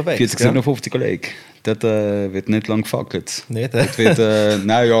Gangster unterwegs. 4057 Kollege. Dort wird nicht lang gefackelt. Nicht, Dort wird,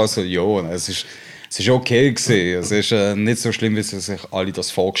 nein, ja, also, ja, es ist okay gewesen. Es ist nicht so schlimm, wie sich alle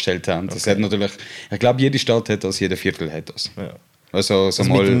das vorgestellt haben. Das hat natürlich, ich glaube, jede Stadt hat das, jeder Viertel hat das. Ja. Also, so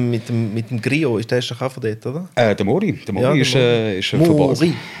Also mal, mit dem Grio, der ist doch auch von dort, oder? der Mori. Der Mori Ja, ist, der ist Mori. von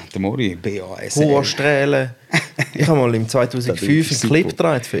Basel. Der Mori, B-A-S-L. Hoher Strählen. Ich habe mal im Das ist 2005 einen super. Clip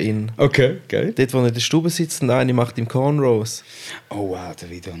gedreht für ihn. Okay, geil. Dort, wo er in der Stube sitzt und eine macht ihm Cornrows. Oh wow, der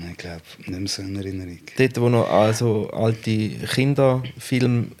Video, ich glaube, nicht mehr so in Erinnerung. Dort, wo noch also alte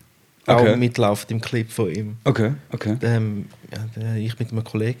Kinderfilme Okay. auch mitläuft im Clip von ihm. Okay. Den habe ich mit einem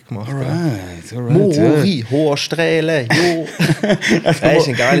Kollegen gemacht. Alright. Mori, hoher Strählen, jo. Das ist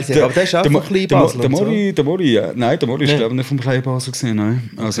ein geiles Jahr. Aber der ist auch von Kleinbasel. Der Mori, ja. Nein, der Mori ist glaube ich nicht vom Kleinbasel gesehen,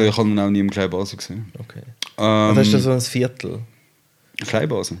 nein. Also ich habe ihn auch nie im Kleinbasel gesehen. Okay. Das ist dann so ein Viertel.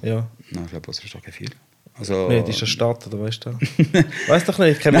 Kleinbasel? Ja. Nein, Kleinbasel ist doch kein viel. Also, Nein, das ist eine Stadt, oder weißt du? Weißt doch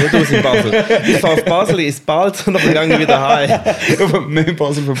nicht, ich kenne mich nicht aus in Basel. Ich fahre auf Basel, ins Bald und dann gehe ich wieder heim. Mehr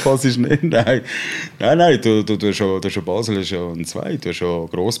Basel für Basel ist nicht. Nein, du schon Basel ist ja ein zwei. Du hast schon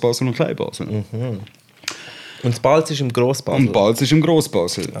Grossbasel und Kleinbasel. Und das Balz ist im Grossbasel. Und Balz ist im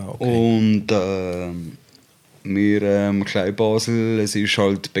Grossbasel. Ah, okay. Und wir Kleinbasel, es ist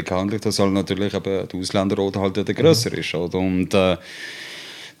halt bekanntlich, dass halt natürlich eben die Ausländerrate halt der grösser ist. Oder? Und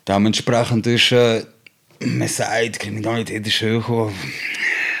dementsprechend ist, man sagt, Kriminalität ist hoch.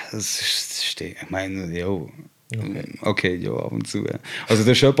 Das ist, ich meine, ja. Okay, ja, ab und zu. Ja. Also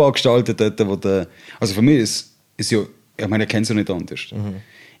der ist schon ein paar gestaltet dort, wo der, also für mich ist ja, ich meine, ich kenne es ja nicht anders.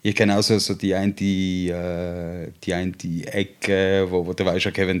 Ich kenne auch so die eine Ecke, wo du weißt,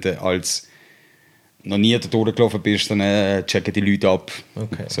 okay, wenn du als noch nie da durchgelaufen bist, dann checken die Leute ab.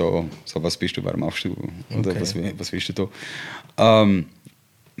 Okay. So, was bist du, wer machst du? Oder Okay. was willst du da? Man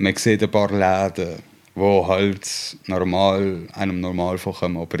sieht ein paar Läden, wo halt einem normal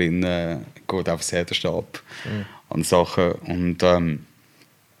vorkommen, aber innen geht einfach das Härteste ab an Sachen. Und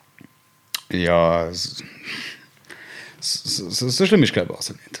ja, so schlimm ist, glaube ich,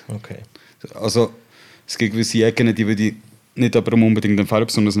 also nicht. Okay. Also, es gibt gewisse Ecken, die würde ich nicht aber unbedingt empfehlen,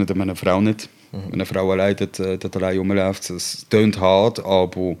 besonders nicht einer Frau nicht. Wenn eine Frau allein dort allein rumläuft, das tönt hart,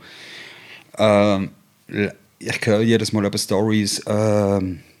 aber ich höre jedes Mal eben Stories,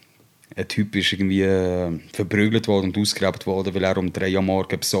 ein Typ ist irgendwie verprügelt worden und ausgeraubt worden, weil er um 3 Uhr am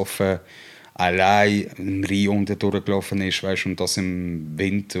Morgen besoffen allein im Rhein unten durchgelaufen ist, weißt, und das im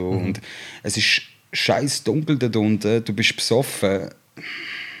Wind. Und es ist scheiß dunkel dort unten, du bist besoffen.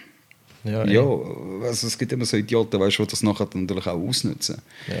 Ja, Ja, also es gibt immer so Idioten, weißt, die das nachher natürlich auch ausnutzen.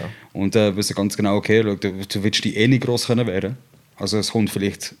 Ja. Und wissen ganz genau, okay, schau, du willst die nicht gross werden. Also es kommt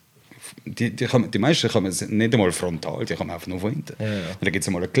vielleicht, die meisten kommen nicht einmal frontal, die kommen einfach nur von hinten. Ja. Dann gibt es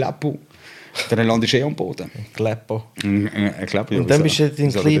einmal einen Kleppo, dann landest du am Boden. Kleppo. Ein Kleppo, Und dann bist du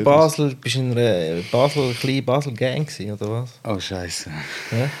in Klein-Basel, bist in einer Klein-Basel-Gang gewesen, oder was? Oh, Scheiße.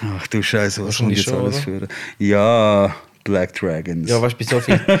 Ja? Ach du Scheiße, was kann Wahrscheinlich ich jetzt schon, alles oder? führen? Ja, Black Dragons. Ja, weißt du, bei so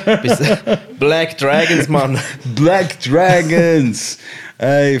viel. Black Dragons, Mann. Black Dragons!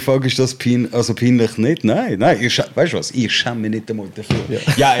 Ey, fuck, ist das peinlich nicht? Nein. Weißt du was? Ich schäme mich nicht einmal dafür.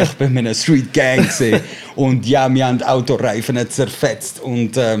 Ja, ich bin mit einer Street Gang gewesen. Und ja, wir haben Autoreifen zerfetzt.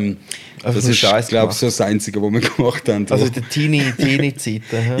 Und das nur ist, Scheiß glaube ich, gemacht. so das Einzige, was wir gemacht haben. Also in der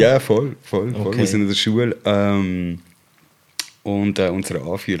Teenie-Zeiten. Ja, voll. Okay. Wir sind in der Schule. Und unser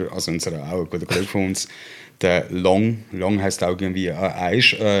Anführer, also unser auch ein guter Kollege von uns, der Long heisst auch irgendwie, er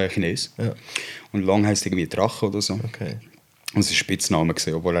ist Chines. Ja. Und Long heisst irgendwie Drache oder so. Okay. Und es war ein Spitzname,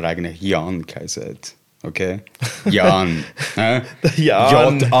 obwohl er eigentlich Jan geheißen hat. Okay? Jan.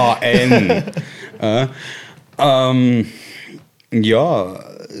 Jan. Jan. Ja,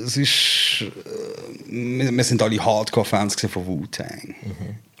 es ist. Wir sind alle Hardcore-Fans von Wu-Tang.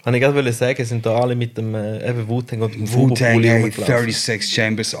 Habe ich gerade sagen, sind da alle mit dem eben Wu-Tang und dem Wu-Tang, Fubu-Pulli ey, rumgelaufen? 36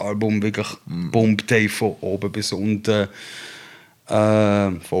 Chambers Album, wirklich bombt ey, von oben bis unten.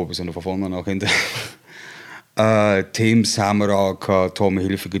 Von oben bis unten, von vorne nach hinten. Teams haben wir auch, Tommy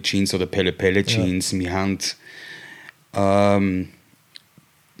Hilfiger Jeans oder Pelle Pelle Jeans. Wir haben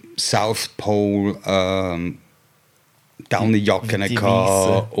South Pole Downjacken die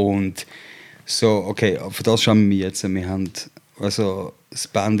gehabt und so, okay, für das schauen wir jetzt. Wir haben also das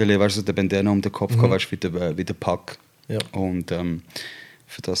Bändchen, weißt du, der Bandana um den Kopf gehabt, weißt du, wie der Pack. Ja. Und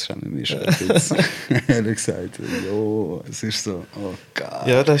für das schauen wir mich schon ein bisschen. Ehrlich gesagt, jo, es ist so, oh Gott.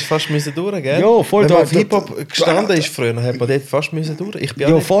 Ja, das ist fast müssen durch, gell? Ja, voll, Wenn man da- auf Hip-Hop gestanden ist früher, hat man dort fast müssen durch. Ich bin auch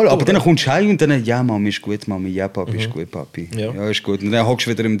Ja, nicht voll, aber durch. dann kommst du heim und dann, ja, Mami ist gut, Mami, ja, Papi ist gut, Papi. Ja. Ja, ist gut. Und dann hockst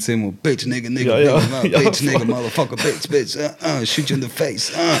du wieder im Zimmer, Bitch, Nigga, Ja, Nigga, ja. Nigga, Ja, Bitch, Nigga, voll. Motherfucker, Bitch, shoot you in the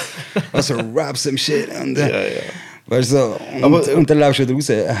face, also rap some shit. Und, Ja. weißt du, und, Aber- und dann laufst du wieder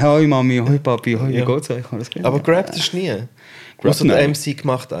raus, hoi Mami, hoi Papi, hoi, Ja. wie geht's euch? Alles gut? Aber gerappt ist nie. Gerappt Außer der nicht. MC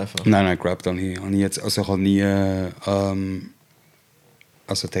gemacht einfach. Nein, gerappt habe ich jetzt, also ich habe nie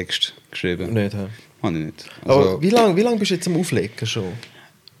also Text geschrieben. Nicht, hä? Habe ich nicht. Aber Also, wie lang bist du jetzt am Auflegen schon?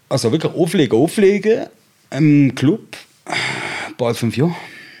 also wirklich auflegen im Club, bald 5 Jahre.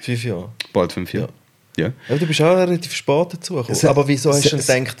 5 Jahre. Bald 5 Jahre. Ja. Aber du bist auch relativ spät dazu gekommen. Sehr- Aber wieso hast du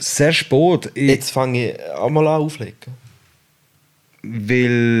sehr- denn gedacht, Sehr spät. jetzt fange ich auch mal an auflegen?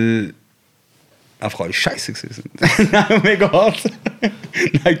 Weil einfach alle scheiße sind. Nein, oh mein Gott.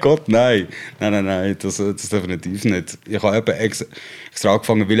 Nein, Gott, nein. Nein, das definitiv nicht. Ich habe eben extra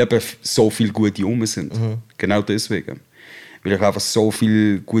angefangen, weil eben so viele gute rum sind. Genau deswegen. Weil ich einfach so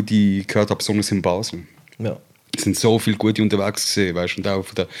viele gute gehört habe, besonders in Basel. Ja. Es sind so viele gute unterwegs gewesen, weißt, und auch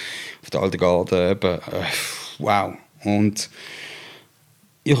auf der alten Garde eben, wow. Und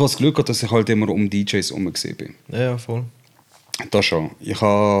ich habe das Glück gehabt, dass ich halt immer um DJs herum bin. Ja, voll. Das schon. Ich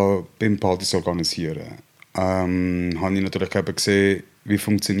habe beim Partys organisieren. Habe ich natürlich eben gesehen, wie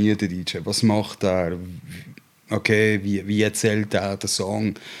funktioniert der DJ, was macht er, okay, wie erzählt er den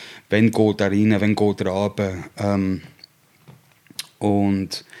Song, wann geht er rein, wann geht er runter.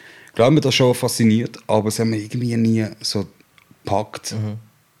 Und klar hat mich das schon fasziniert, aber es hat mich irgendwie nie so gepackt.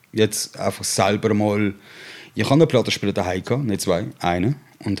 Jetzt einfach selber mal. Ich habe einen Plattenspieler daheim gehabt, nicht zwei, einen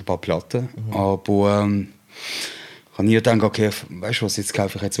und ein paar Platten. Aber ich habe nie gedacht, okay, weißt du was, jetzt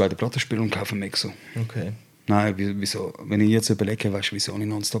kaufe ich einen zweiten Plattenspieler und kaufe einen Mixer. Okay. Nein, wieso? Wenn ich jetzt überlege, weißt du, wieso habe ich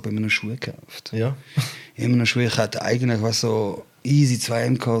nonstop immer eine Schuhe gekauft? Ja. Immer eine Schuhe, ich hätte eigentlich weißt, so easy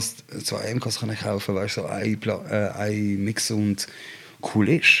 2 MKs kann ich kaufen, weißt du, so ein Mixer und cool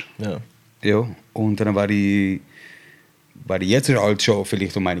ist. Ja. Ja, und dann wäre ich jetzt halt schon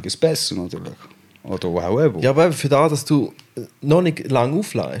vielleicht um einiges besser, natürlich. Oder however. Ja, aber eben für das, dass du noch nicht lange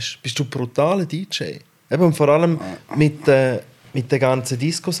auflässt, bist du ein brutaler DJ. Eben und vor allem mit den ganzen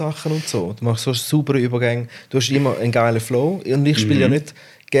Disco-Sachen und so. Du machst so saubere Übergänge, du hast immer einen geilen Flow. Und ich spiele ja nicht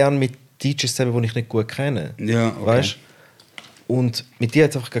gerne mit DJs zusammen, die ich nicht gut kenne. Ja, okay. Weißt? Und mit dir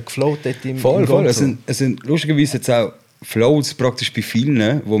hat es einfach geflowt dort im Voll. Gonzo. Es sind lustigerweise jetzt auch Floats praktisch bei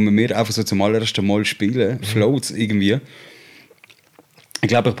vielen, wo wir einfach so zum allerersten Mal spielen. Floats irgendwie. Ich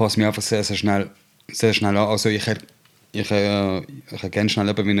glaube, ich passe mich einfach sehr schnell an. Also ich erkenne schnell,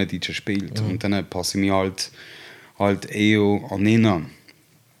 eben, wie ein DJ spielt. Und dann passe ich mich halt eher an ihn an.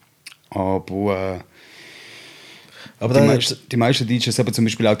 Aber die meisten DJs, eben zum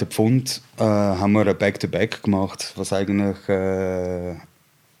Beispiel auch der Pfund, haben wir ein Back-to-Back gemacht, was eigentlich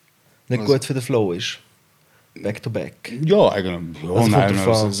nicht gut für den Flow ist. Back-to-back. ja, eigentlich. Ja, Also nein, kommt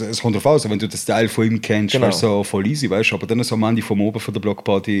drauf an. es kommt drauf an. Also, wenn du den Style von ihm kennst, Genau. weißt du, so voll easy, weißt du. Aber dann so am Ende vom Oben von der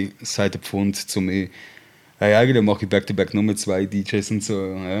Blockparty sagt der Pfund zu mir, hey, eigentlich mache ich Back-to-Back nur mit 2 DJs und so.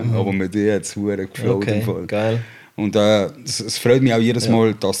 Ja? Aber mit dir hat es verdammt geflowt. Okay, im Fall. geil. Und es freut mich auch jedes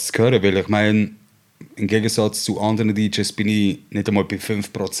Mal, das zu hören, weil ich meine, im Gegensatz zu anderen DJs bin ich nicht einmal bei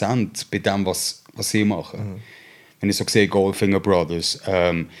 5% bei dem, was sie machen. Wenn ich so sehe, Goldfinger Brothers,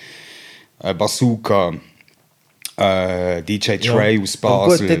 Bazooka, DJ Trey aus Aber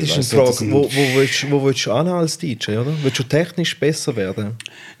Basel. gut, das ist eine weißt du, das Frage. sind- Wo willst du hin als DJ, oder? Willst du technisch besser werden?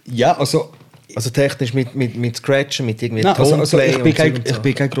 Ja, also... Also technisch mit Scratchen, mit irgendwie Nein, also Tonplay ich und so.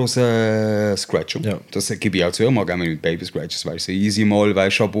 bin kein grosser Scratcher. Ja. Das gebe ich auch zu. Ich mag auch mit Baby Scratches, weil es easy mal,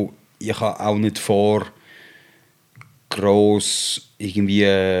 weißt du, aber ich habe auch nicht vor, gross irgendwie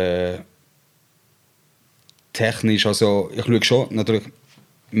technisch, also ich schaue schon, natürlich,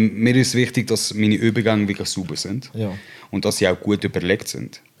 mir ist wichtig, dass meine Übergänge wirklich sauber sind Ja. und dass sie auch gut überlegt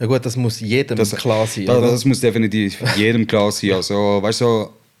sind. Ja gut, das muss jedem klar sein. Das muss definitiv jedem klar sein. Also, weißt du,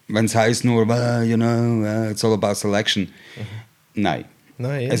 wenn es heisst nur, you know, it's all about selection. Nein.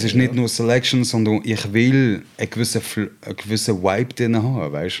 Nein, Es ist nicht nur Selection, sondern ich will einen gewissen Vibe drin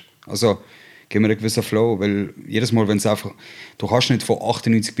haben, weißt du? Also, gib mir einen gewissen Flow, weil jedes Mal, wenn es einfach... Du kannst nicht von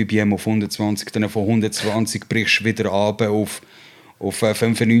 98 BPM auf 120, dann von 120 brichst du wieder runter auf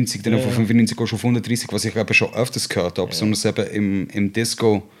 95, dann von 95 gehst du auf 130, was ich eben schon öfters gehört habe, besonders eben im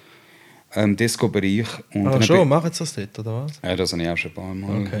Disco-Bereich. Schon, machen sie das dort, oder was? Ja, das habe ich auch schon ein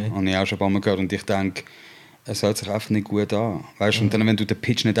paar Mal gehört und ich denke, es hört sich einfach nicht gut an. Weißt? Und dann, wenn du den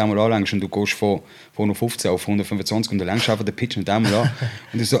Pitch nicht einmal anlängst und du gehst von 115 auf 125 und dann längst einfach den Pitch nicht einmal an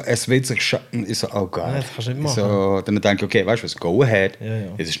und ich so, es wird sich schatten. Ich so, oh geil. Ja, das kannst du nicht machen. So, dann denke ich, okay, weißt du was, go ahead. Ja.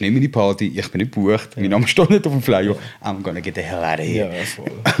 Es ist nicht meine Party, ich bin nicht gebucht, mein Name steht nicht auf dem Flyer. I'm gonna get the hell out of here. Ja,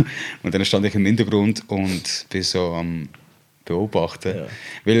 voll. Und dann stand ich im Hintergrund und bin so am Beobachten. Ja.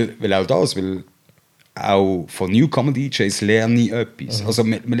 Weil auch von Newcomer-DJs lerne ich etwas. Also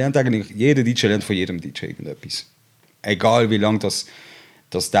man lernt eigentlich, jeder DJ lernt von jedem DJ irgendetwas. Egal wie lange dass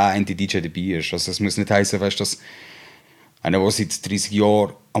der eine DJ dabei ist. Also es muss nicht heißen, weißt, dass einer, der seit 30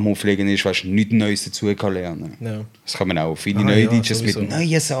 Jahren am Auflegen ist, weißt, nichts Neues dazu kann lernen. Ja. Das kann man auch. Viele neue DJs sowieso. mit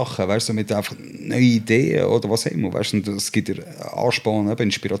neuen Sachen, weißt, so mit einfach neuen Ideen oder was auch immer. Weißt, und das gibt dir Ansporn,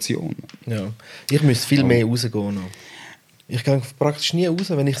 Inspiration. Ja. Ich müsste viel mehr rausgehen noch. Ich gehe praktisch nie raus,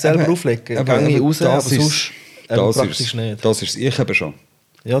 wenn ich selber auflege. Gehe ich raus, aber sonst praktisch nicht. Das ist ich eben schon.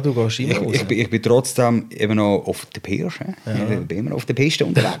 Ja, du gehst immer raus. Ich bin trotzdem eben noch auf der Piste. Ich bin immer auf der Piste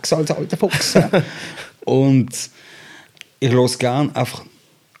unterwegs als alter Fuchs. Und ich höre gerne einfach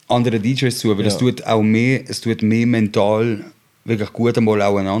andere DJs zu, weil es tut mehr mental wirklich gut, einmal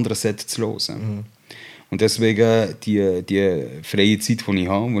auch ein anderes Set zu hören. Und deswegen die freie Zeit, die ich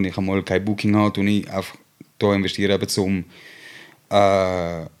habe, wo ich einmal kein Booking habe, tue ich einfach da investiere eben zum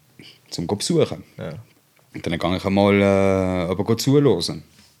besuchen. Ja. Und dann gehe ich einmal aber zuhören.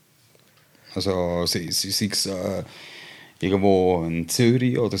 Also sei es irgendwo in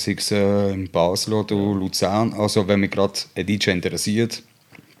Zürich oder sei es in Basel oder Luzern. Also wenn mich gerade ein DJ interessiert.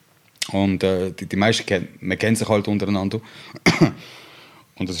 Und die meisten man kennt sich halt untereinander.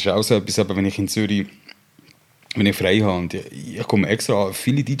 Und das ist auch so etwas, wenn ich in Zürich wenn ich frei habe und ich komme extra,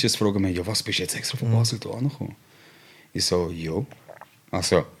 viele DJs fragen mich, ja, was bist du jetzt extra von Basel da angekommen? Ich so, ja.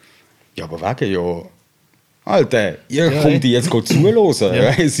 Also, ja, aber wegen, ja. Alter, ihr kommt jetzt zuhören.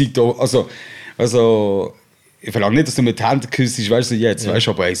 Ja. Also, ich verlange nicht, dass du mit den Händen küsst, weißt du, jetzt, weißt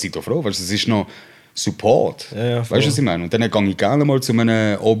du, aber ich seid doch froh, weißt du, es ist noch Support. Ja, weißt du, was ich meine? Und dann gehe ich gerne mal zu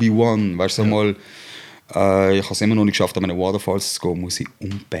einem Obi-Wan, weißt du, mal. Ich habe es immer noch nicht geschafft, an einen Waterfalls zu gehen, muss ich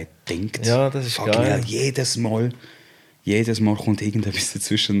unbedingt. Ja, das ist geil. Jedes Mal kommt irgendetwas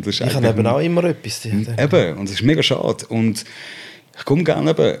dazwischen. Das ich habe eben auch immer etwas. Eben, und das ist mega schade. Und ich komme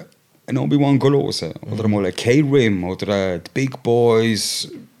gerne eben einen Obi-Wan hören. Oder mal einen K-Rim oder die Big Boys,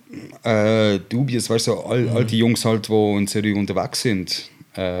 Dubious, weißt du, all die Jungs halt, die in Zürich unterwegs sind.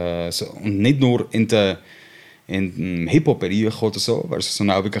 Und nicht nur in dem Hip-Hop-Bereich oder so,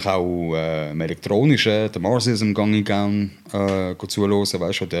 sondern auch wirklich auch im Elektronischen, der Marxism gehe ich gerne zuhören,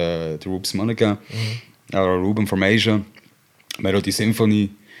 weißt du, der Rubes Monega, Ruben from Asia, Melody Symphony,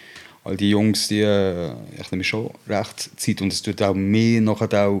 all die Jungs, die ich nehme schon recht Zeit und es tut auch mir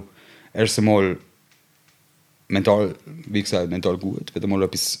nachher auch erst einmal mental, wie gesagt, mental gut, wieder mal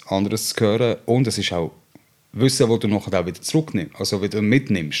etwas anderes zu hören und es ist auch Wissen, das du nachher auch wieder zurücknimmst, also wieder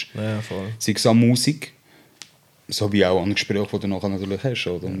mitnimmst. Ja, voll. Sei es an Musik, so wie auch an Gesprächen, die du nachher natürlich hast,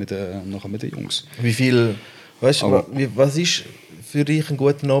 oder mit den Jungs. Wie viel, weißt du, was ist für dich ein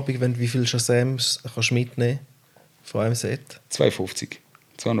guter Abend, wenn du wie viel Shazams kannst mitnehmen von einem Set? 250.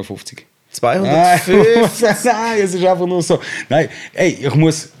 250. 250? Nein, es ist einfach nur so. Nein, ey, ich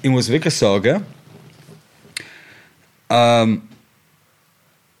muss wirklich sagen,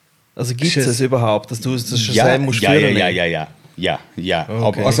 also gibt es überhaupt, dass du das Shazam musst führen? Ja. Okay.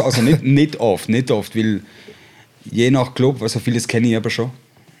 Aber also nicht oft, weil je nach Club, also vieles kenne ich eben schon.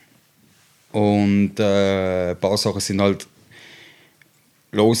 Und ein paar Sachen sind halt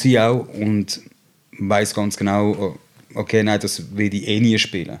los auch und weiß ganz genau, okay, nein, das will ich nie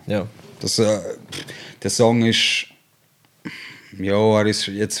spielen. Ja. Der Song ist, ja, er ist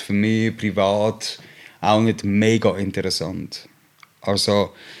jetzt für mich privat auch nicht mega interessant.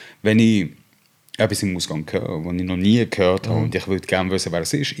 Also, wenn ich etwas im Ausgang höre, was ich noch nie gehört habe und ich würde gerne wissen, wer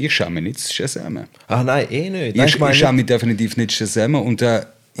es ist, ich schaue mir nicht zu Shazam. Ah nein, nicht. Ich schaue mich definitiv nicht zu Shazam und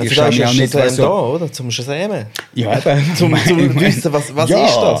Also ich da schaue ist mich ja auch nicht, Shazam weißt da, du, oder? Zum Shazamen. ja, eben. Zum wissen, was ja,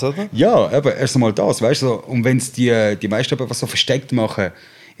 ist das, oder? Ja, eben, erst einmal das, weißt du. Und wenn es die meisten eben was so versteckt machen,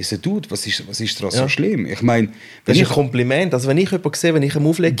 ich so, Dude, was ist daran so schlimm? Ich meine, Das ist ein Kompliment. Also wenn ich jemanden sehe, wenn ich am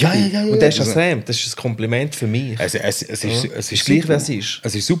Auflegen bin und der ist Shazam, das ist ein Kompliment für mich. es ist gleich, super. wer es ist.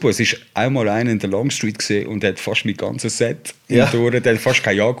 Es ist super. Es ist einmal einer in der Long Street gesehen und der hat fast mein ganzes Set Ja. durch, der hat fast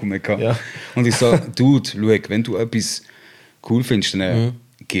kein Jahr mehr gehabt. Ja. Und ich so, Dude, schau, wenn du etwas cool findest, dann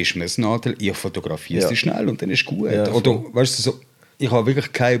gehst du mir ein Nadel, ich fotografiere es schnell und dann ist gut. Ja, Oder, weißt du, so, ich habe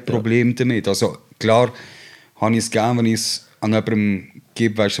wirklich kein Problem damit. Also klar habe ich es gerne, wenn ich es an jemandem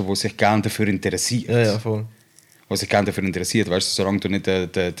gebe, weißt du, der sich gerne dafür interessiert. Ja, voll. Was sich gerne dafür interessiert, weißt du, solange du nicht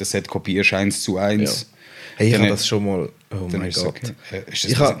den Set kopierst 1:1. Ja. Hey, ich dann- habe das schon mal... Oh dann mein ist es Gott. okay. Ist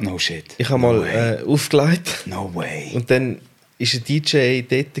Ich das habe no shit. Ich habe No mal way. aufgelegt No way. und dann war ein DJ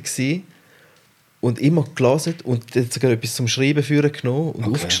dort gewesen und immer gelesen und hat sogar etwas zum Schreiben führen genommen und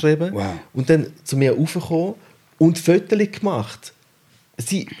Okay. aufgeschrieben Wow. und dann zu mir raufgekommen und Fotos gemacht.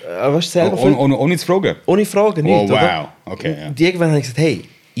 Sie, weißt du, selber Ohne zu fragen? ohne Fragen, nichts, wow. oder? Okay, ja. Und irgendwann habe ich gesagt, hey,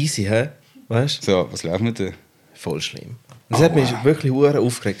 easy, hä? Weißt du? So, was läuft mit dir? Voll schlimm. Das hat mich wirklich hure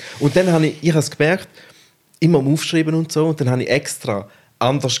aufgeregt. Und dann habe ich habe es gemerkt, immer am Aufschreiben und so, und dann habe ich extra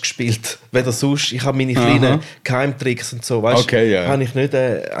anders gespielt, weder sonst. Ich habe meine kleinen Geheimtricks und so, weißt Okay, ja. habe ich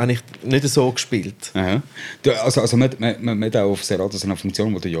nicht so gespielt. Aha. Also man hat auch auf Serato so eine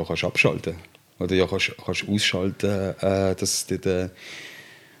Funktion, wo du ja kannst abschalten kannst. Wo du ja kannst ausschalten, dass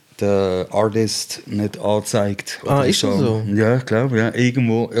der Artist nicht anzeigt. oder Ist das so? Ja, ich glaube, ja.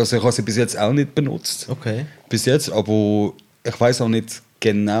 Irgendwo. Also ich habe sie bis jetzt auch nicht benutzt. Okay. Bis jetzt, aber ich weiß auch nicht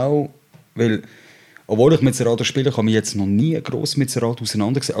genau, weil, obwohl ich mit Serato spiele, habe ich mich jetzt noch nie gross mit Serato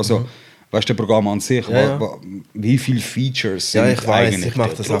auseinandergesetzt. Also, weißt du, das Programm an sich, Ja. wie viele Features Ja, sind ich weiss, eigentlich ich mache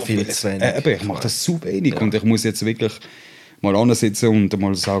da das drauf? auch viel zu wenig. Eben, ich mache das zu wenig und ich muss jetzt wirklich mal ansitzen und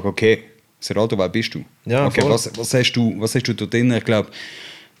mal sagen, okay, Serato, wer bist du? Ja, okay, voll. was hast du da drin? Ich glaube,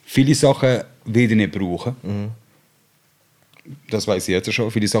 viele Sachen werde ich nicht brauchen. Das weiß ich jetzt schon.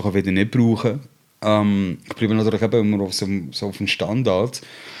 Viele Sachen werde ich nicht brauchen. Ich bleibe natürlich eben immer so auf dem Standard.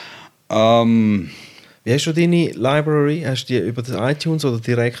 Wie hast du deine Library? Hast du die über das iTunes oder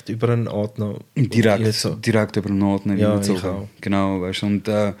direkt über einen Ordner? Jetzt so? Direkt über den Ordner Ja, reingezogen. ich auch. Genau, weißt du. Und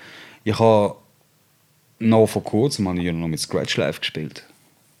ich habe noch vor kurzem habe ich ja noch mit Scratch Live gespielt.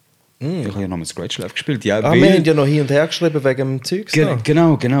 Ich habe ja noch mit Scratch Live gespielt. Ja, Ah, wir haben ja noch hin und her geschrieben wegen dem Zeugs.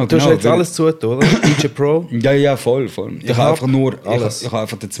 Genau. Du hast jetzt alles zu tun, oder? DJ Pro. Ja, voll. Ich habe einfach nur alles. ich habe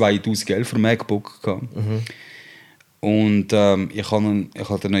einfach den 2011er MacBook gehabt. Und ich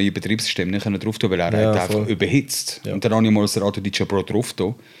habe den neuen Betriebssystem nicht drauf tun, weil er Ja, hat einfach voll. überhitzt. Ja. Und dann habe ich mal das Radio DJ Pro drauf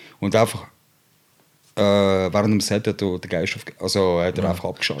tun und einfach während dem Set hat er den Geist hat er einfach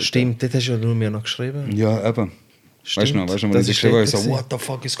abgeschaltet. Stimmt, das hast du ja nur mir noch geschrieben. Ja, eben. Weißt du noch, Das wenn ich ist geschrieben habe, dort so, gewesen. what the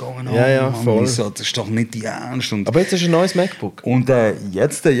fuck is going on? Ja, Mann? voll. Ich so, das ist doch nicht die Ernst. Und, Aber jetzt hast du ein neues MacBook. und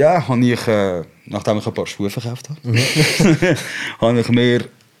jetzt, habe ich, nachdem ich ein paar Schuhe verkauft habe, habe ich mir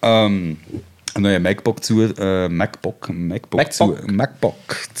einen neuen MacBook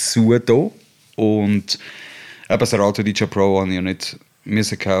zugetan. Und eben das Radio DJ Pro habe ich ja nicht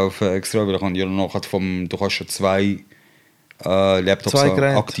müssen kaufen extra, weil ich habe ja noch du kannst schon zwei Laptops Zwei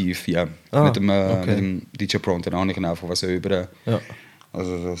Geräte? aktiv, ja. Ah, mit okay. dem DJ Pro und dann habe ich ihn einfach so Ja.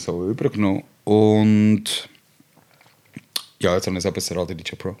 übergenommen. Und ja, jetzt habe ich das Radio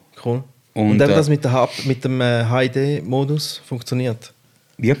DJ Pro. Cool. Und, Und eben das mit dem HD-Modus funktioniert?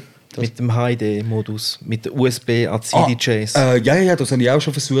 Ja. Mit dem HD-Modus, mit der USB an CDJs. Ja, das habe ich auch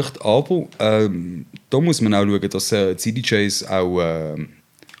schon versucht, aber da muss man auch schauen, dass CDJs auch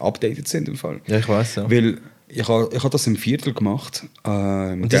updated sind im Fall. Ja, ich weiss, ja. Weil ich habe das im Viertel gemacht.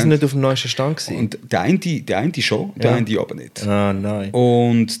 Und die sind nicht auf dem neuesten Stand gewesen? Und der eine schon, der eine aber nicht. Ah, nein.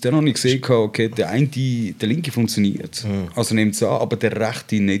 Und dann habe ich gesehen, okay, der linke funktioniert. Also nimmt es an, aber der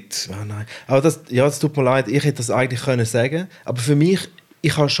rechte nicht. Ah, nein. Aber das tut mir leid, ich hätte das eigentlich können sagen. Aber für mich,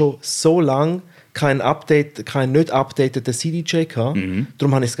 ich habe schon so lange keinen nicht updateten CDJ gehabt.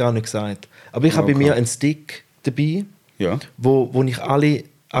 Darum habe ich es gar nicht gesagt. Aber ich habe bei mir einen Stick dabei, Ja. wo ich alle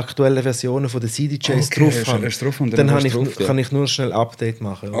aktuellen Versionen von den CDJs Okay, drauf habe. hast du drauf und Dann dann habe hast du drauf, ja. kann ich nur schnell ein Update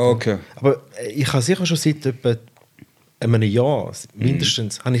machen. oder? Okay. Aber ich habe sicher schon seit etwa einem Jahr,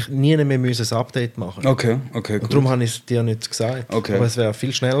 mindestens, habe ich nie mehr ein Update machen. Okay, Und gut. darum habe ich es dir nicht gesagt. Okay. Aber es wäre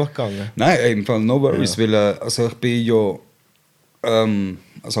viel schneller gegangen. Nein, im Fall no worries, weil also ich bin ja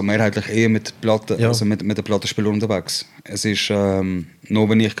also mehrheitlich eher mit Platten, Ja. also mit den Plattenspielern unterwegs. Es ist nur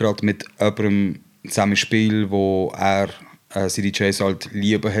wenn ich gerade mit jemandem zusammen spiele, wo er CDJs halt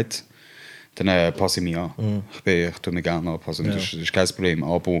lieber hat, dann passe ich mich an. Ich tue mich gerne anpassen, das ist kein Problem.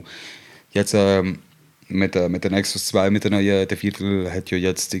 Aber jetzt mit der Nexus 2, mit der neuen, der Viertel hat ja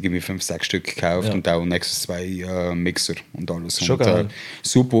jetzt irgendwie 5-6 Stück gekauft und auch Nexus 2 Mixer und alles. Schon und, geil.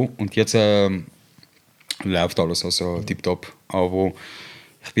 Super. Und jetzt läuft alles also tipptopp. Aber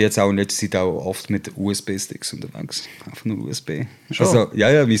ich bin jetzt auch in letzter Zeit auch oft mit USB-Sticks unterwegs. Einfach nur USB. Schon? Also,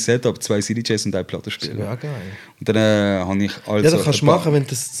 ja, mein Setup, 2 CDJs und 1 Plattenspieler. Ja, geil. Und dann habe ich also... Ja, das kannst du machen, wenn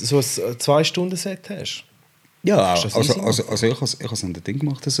du so ein 2-Stunden-Set hast. Ja, Kannst du das also easy ich habe es an der Ding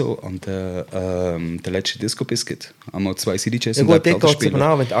gemacht, so, an der letzten Disco-Biscuit. Einmal 2 CDJs Ja und gut, 1 dort geht es eben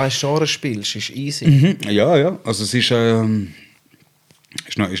Plattenspieler. auch, wenn du ein Genre spielst, ist easy. Ja, also es ist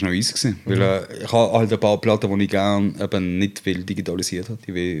noch easy gewesen, weil ich habe halt ein paar Platten, die ich gerne eben nicht will digitalisiert habe,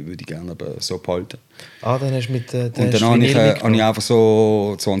 die würde ich gerne eben so behalten. Ah, dann hast du mit Und dann habe ich einfach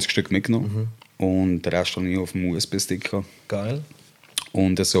so 20 Stück mitgenommen und den Rest habe ich auf dem USB-Stick gehabt. Geil.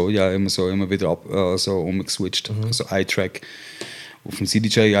 Und so, ja, immer wieder umgeswitcht. Also ein Track auf dem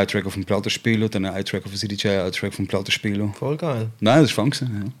CDJ, ein Track auf dem Plattenspieler, dann ein Track auf dem CDJ, ein Track auf dem Plattenspieler. Voll geil. Nein, das war fun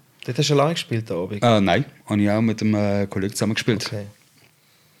gewesen, ja. Dort hast du allein gespielt, da oben? Nein, habe ich auch mit einem Kollegen zusammen gespielt. Okay.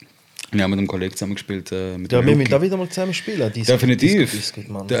 Ich habe mit einem Kollegen zusammen gespielt. Mit Ja, dem wir Luki. müssen da wieder mal zusammen spielen. Definitiv. Disco-Biscuit,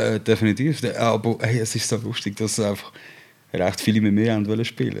 Mann. Definitiv. Aber hey, es ist so lustig, dass einfach recht viele mit mir wollen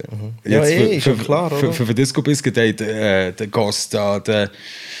spielen. Ja, ist ja klar, oder? Für Disco Biscuit, der Gast da,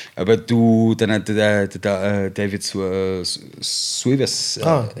 aber du, dann hat der David Suives.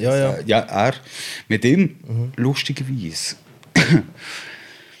 Ja. Ja, er. Mit dem, lustigerweise,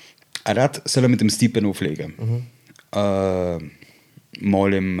 er soll mit dem Stipen auflegen.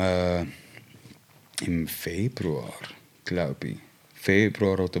 Mal im Februar, glaube ich.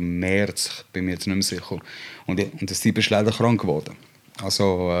 Februar oder März, ich bin mir jetzt nicht mehr sicher. Und der Steve ist leider krank geworden.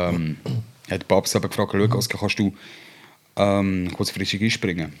 Also hat Babs aber gefragt, schau, Oskar, kannst du kurzfristig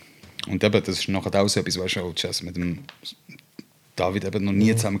einspringen? Und eben, das ist nachher auch so etwas, weißt du, Jazz mit dem David eben noch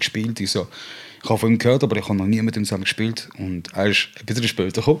nie zusammen gespielt. Ich habe von ihm gehört, aber ich habe noch nie mit ihm zusammen gespielt. Und er ist ein bisschen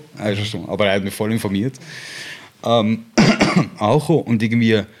später gekommen, aber er hat mich voll informiert. Auch gekommen und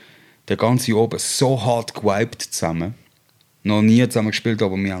irgendwie der ganze oben so hart gewiped zusammen. Noch nie zusammen gespielt,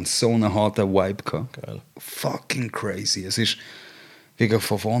 aber wir haben so einen harten Vibe gehabt. Geil. Fucking crazy. Es ist wirklich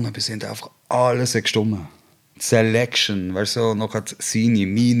von vorne bis hinten einfach alles gestimmt. Selection, weißt du, noch hat seine,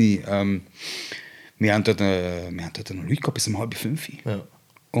 meine. Wir haben dort noch Leute gehabt bis um 4:30. Ja.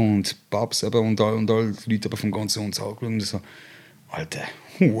 Und Babs eben und alle Leute eben vom ganzen uns angeschaut und so, Alter,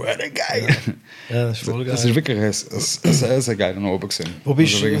 hure geil. Ja, das ist voll geil. Das ist wirklich ein sehr geiler Abend gewesen. Wo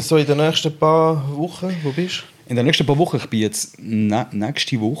bist Also du wirklich. so in den nächsten paar Wochen? Wo bist du? In den nächsten paar Wochen, ich bin jetzt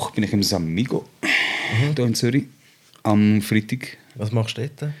nächste Woche bin ich im Samigo, hier in Zürich, am Freitag. Was machst du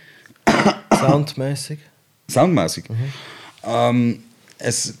dort? Soundmäßig? Soundmäßig.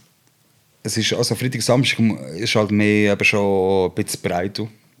 Es ist also Freitag, Samstag ist halt mehr eben schon ein bisschen breiter.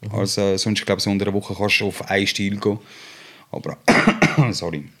 Also sonst, glaube ich, so unter der Woche kannst du auf einen Stil gehen. Aber,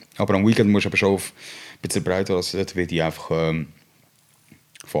 sorry. Aber am Weekend musst du aber schon auf ein bisschen breiter. Also dort werde ich einfach von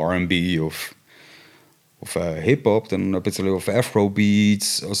R&B auf Hip-Hop, dann ein bisschen auf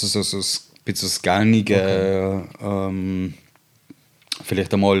Afro-Beats, also so ein bisschen das Gängige.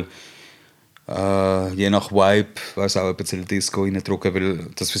 Vielleicht einmal je nach Vibe, weiss auch ein bisschen Disco reindrücken, weil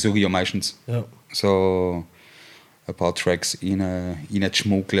das versuche ich ja meistens. Ja. So ein paar Tracks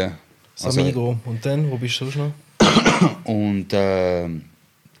reinzuschmuggeln. Samigo. Und dann, wo bist du sonst noch? Und dann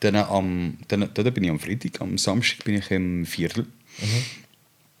bin ich am Freitag, am Samstag bin ich im Viertel.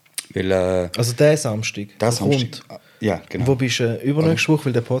 Weil, Also der Samstag. der der Samstag. kommt. Ja, genau. Wo bist du übernächste Woche?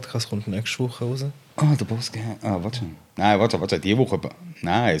 Weil der Podcast kommt nächste Woche raus. Der Boss. Warte. Nein, warte, die Woche.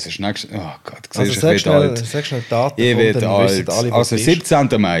 Nein, es ist nächste. Oh Gott, Also siehst du, ich werde alt. sag schnell die Daten. Ich und werde dann wissen alt. alle, wo Also du bist.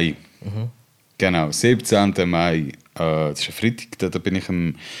 17. Mai. Genau, 17. Mai. Das ist ein Freitag. Da bin ich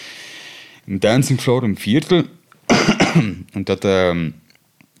im Dancing Floor im Viertel. Und dort,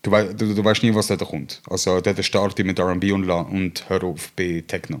 du weißt nie, was da kommt. Also dort starte ich mit R&B und höre auf bei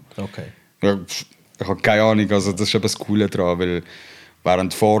Techno. Okay. Ja, ich habe keine Ahnung, also das ist eben das Coole daran, weil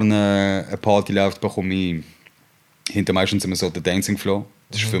während vorne eine Party läuft, bekomme ich hinter meistens immer so den Dancing Floor.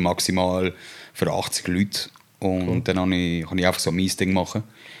 Das ist für maximal für 80 Leute. Und dann kann ich einfach so mein Ding machen.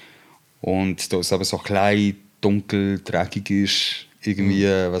 Und da es eben so klein, dunkel, dreckig ist, irgendwie,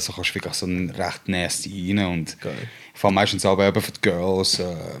 weißt du, kannst du wirklich so recht nasty rein. Und Geil. ich fahre meistens aber eben für die Girls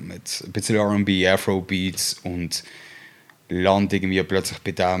mit ein bisschen R&B, Afro-Beats und lande irgendwie plötzlich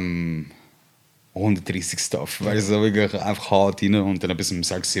bei dem 130 Stuff, weil es so wirklich einfach hart rein und dann bis um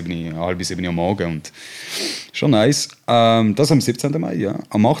 6, 7, halb 7 Uhr am Morgen und schon nice. Das am 17. Mai, ja.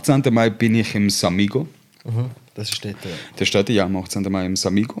 Am 18. Mai bin ich im Samigo. Das ist dort. Der steht ja am 18. Mai im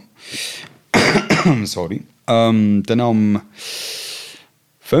Samigo. Sorry. Dann am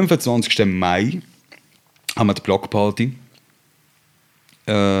 25. Mai haben wir die Blockparty.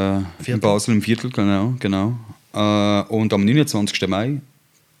 In Basel im Viertel, genau. Und am 29. Mai,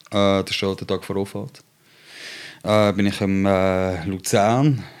 das ist schon der Tag vor Auffahrt, bin ich im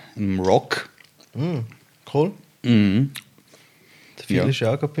Luzern, im Rock. Cool. Mhm. Der Phil ist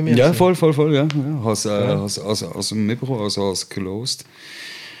ja auch gerade bei mir. Ja, gewesen. voll, ja. Hast mitbekommen, also gelost.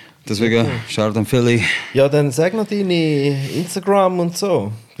 Deswegen, Shoutout an Philly. Ja, dann sag noch deine Instagram und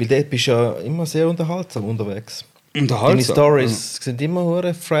so. Weil dort bist du ja immer sehr unterhaltsam unterwegs. Deine Stories sind immer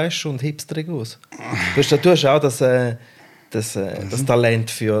hure fresh und hipsterig aus. Du hast auch das Talent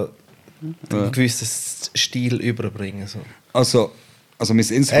für einen gewissen Stil überbringen. So. Also mein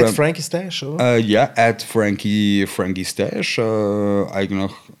Instagram... Franky Stache, oder? Ja, Franky Stache.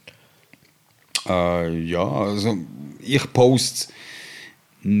 Eigentlich... ja, also ich poste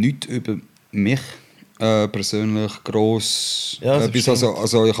nichts über mich persönlich gross. Ja, das etwas,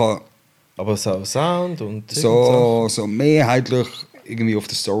 also ich habe aber so Sound und so mehrheitlich irgendwie auf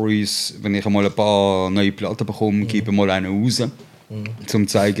den Stories, wenn ich einmal ein paar neue Platten bekomme, gebe ich mal einen raus. Zum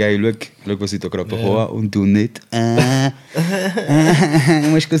zu zeigen, hey, schau, was ich da gerade bekomme. Und du nicht. Du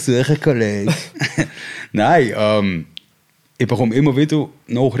musst suchen, Kollege. Nein, ich bekomme immer wieder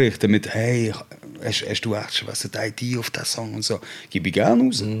Nachrichten mit, hey, hast du echt was die Idee auf diesen Song und so. Gebe ich gerne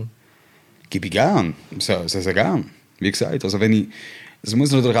raus. Gebe ich gerne. Sehr gerne. Wie gesagt, also wenn ich... Es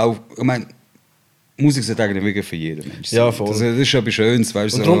muss natürlich auch... Ich meine, Musik ist eigentlich wirklich für jeden Mensch. Ja, voll. Das ist etwas Schönes,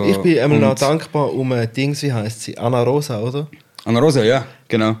 weißt du. Und darum, ich bin einmal noch dankbar um ein Ding, wie heisst sie? Anna Rosa, oder? Anna Rosa, ja,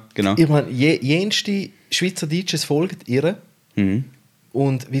 genau. Ich meine, jenste Schweizer DJs folgen ihr.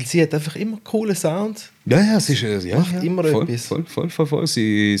 Und weil sie hat einfach immer coolen Sound. Ja, es ist... Ja, Macht immer voll, etwas. Voll.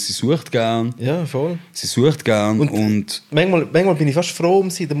 Sie sucht gern. Ja, voll. Sie sucht gern und manchmal bin ich fast froh um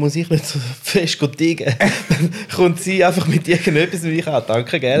sie, dann muss ich nicht so fest diggen. Dann kommt sie einfach mit irgendetwas und ich auch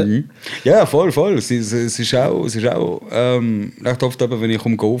danke, gell? Ja, voll. Sie ist auch recht oft, eben, wenn ich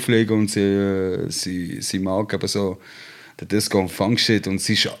auflege und sie mag eben so den Disco und Funk-Shit und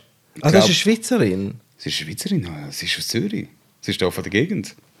sie ist... Das ist eine Schweizerin? Sie ist Schweizerin, ja. Sie ist aus Zürich. Sie ist auch von der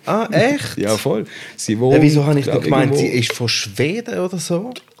Gegend. Ah, echt? Ja, voll. Sie wohnt, Wieso habe ich da gemeint, irgendwo. sie ist von Schweden oder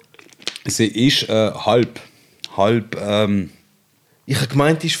so? Sie ist halb. Ich habe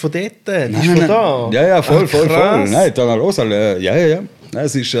gemeint, die ist von dort. Die ist von da. Ja, voll. Krass. Nein, Dana Rosa, ja. Nein,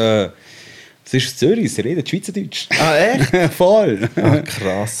 sie ist aus Zürich, sie redet Schweizerdeutsch. Ah, echt? Voll. Ah,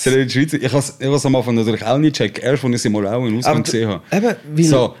 krass. Sie redet Schweizer. Ich habe es am Anfang natürlich auch nicht gecheckt. Erst, als ich sie mal auch in Ausgang gesehen habe. Eben, weil...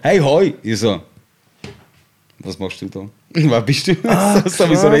 So, hey, hoi. Ich so, was machst du da? Wer bist du? Ah, so,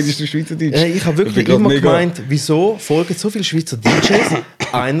 wieso redest du Schweizerdeutsch? Ich habe wirklich bin immer grad gemeint, wieso folgen so viele Schweizer DJs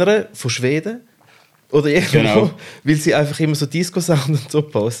einer von Schweden oder irgendwo, Genau. weil sie einfach immer so Disco-Sound und so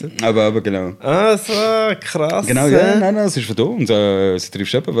posten. Aber genau. Ah, so krass. Genau, ja, nein, es ist von da. Und sie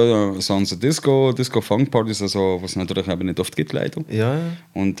trifft eben, weil so Disco-Funk-Partys, also, was es natürlich eben nicht oft gibt, leider. Ja.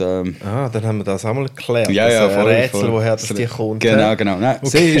 Und, Dann haben wir das einmal geklärt. ja, also ein voll, Rätsel, voll. woher das die kommt. Genau. Nein,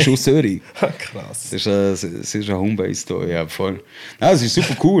 Okay. sie ist aus Zürich. Krass. Sie ist eine Homebase da, ja, voll. Nein, es ist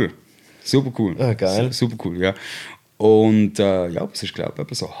super cool. Ah, geil. Super cool, ja. Und ja, es ist, glaube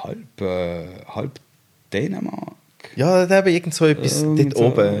ich, so halb Dänemark. Ja, da haben irgend so etwas dort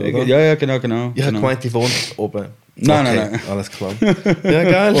oben. Oder? Ja, genau. Ich habe gemeint, die wohnt oben. Nein. Alles klar. Ja,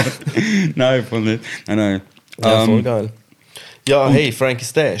 geil. Nein, voll nicht. Nein. Ja, voll geil. Ja, hey, Franky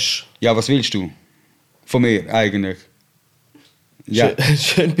Stache. Ja, was willst du? Von mir, eigentlich. Ja.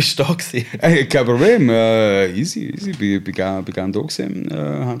 Schön bist du da gewesen. Hey, kein Problem. Easy. Ich bin gerne da gewesen.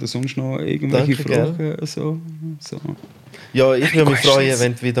 Hatte sonst noch irgendwelche Danke, Fragen? So. Ja, ich würde mich Questions. freuen,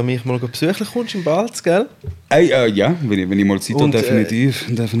 wenn du wieder mich mal besuchen kommst im Balz, gell? Hey, ja, wenn ich mal Zeit habe, Und,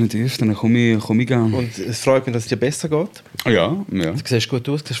 definitiv. Dann komme ich gerne. Und es freut mich, dass es dir besser geht. Ja. Du siehst gut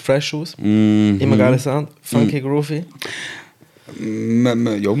aus, du siehst fresh aus. Mhm. Immer geile Sound, funky, groovy.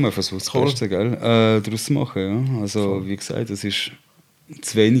 Ja, man versucht das Cool. Beste daraus zu machen. Ja. Also, wie gesagt, es ist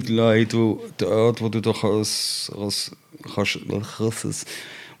zu wenig Leute, der Ort, wo du doch wo du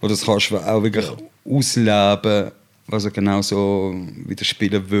das kannst auch wirklich ausleben, also genau so wieder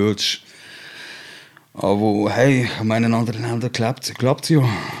spielen würdest. Aber hey, in meinen anderen Ländern klappt es ja.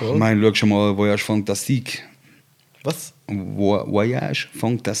 Cool. Ich meine, schau schon mal Voyage Fantastique. Was? Voyage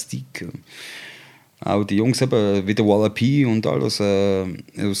Fantastique. Auch die Jungs eben, wie der Wallaby und alles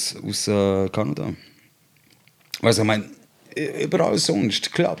aus Kanada. Also ich meine, überall sonst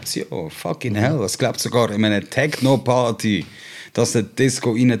klappt es ja. Fucking hell, es klappt sogar in einer Techno-Party, dass der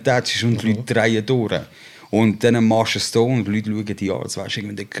Disco reintatscht und die Leute drehen durch. Und dann machst du es da und die Leute schauen dich an, als wärst du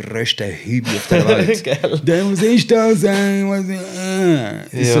irgendwie der grösste Hübel auf der Welt. Geil. Was ist das? Ja.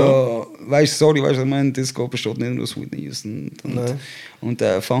 So, weißt du, sorry, ich meine, Disco besteht nicht nur aus Whitney Houston und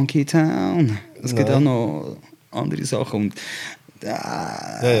Funky Town. Es gibt auch noch andere Sachen. Und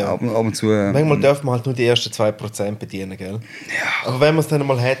ab und zu... Manchmal darf man halt nur die ersten 2% bedienen, gell? Ja. Aber wenn man es dann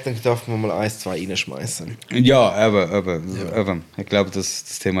mal hat, dann darf man mal 1, 2 reinschmeißen. Ja, eben. Ich glaube,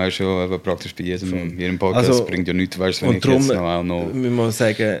 das Thema ist schon praktisch bei jedem Podcast. Also, bringt ja nichts, weißt du, wenn Und ich jetzt darum auch noch... müssen wir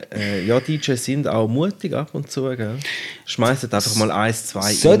sagen, ja, DJs sind auch mutig ab und zu, gell? Schmeißen einfach mal 1, 2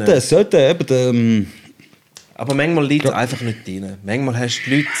 rein. Sollte eben... Aber manchmal liegt es einfach nicht drin. Manchmal hast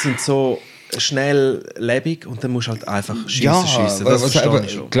die Leute sind so schnell lebendig und dann musst du halt einfach schiessen. Das verstehe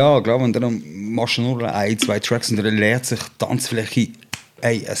ich schon. Klar, und dann machst du nur 1, 2 Tracks und dann lernt sich die Tanzfläche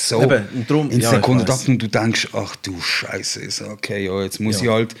so Eben, und darum, in Sekunden ich ab und du denkst, ach du Scheiße, ist okay, ja, jetzt muss ich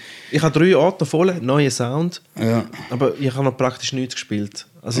halt... Ich habe 3 Orte voll, neuen Sound, Ja. aber ich habe noch praktisch nichts gespielt.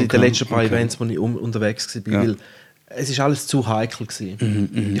 Also in den letzten paar Events, wo ich unterwegs war, weil es war alles zu heikel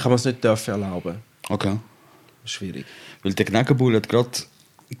gewesen. Ich habe mir es nicht erlauben. Okay. Schwierig. Weil der Knäckebull hat gerade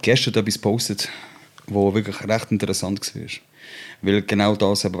gestern etwas gepostet, was wirklich recht interessant war. Weil genau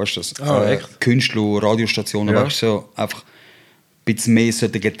das, weißt du, das, Künstler, Radiostationen, weißt du, so einfach ein bisschen mehr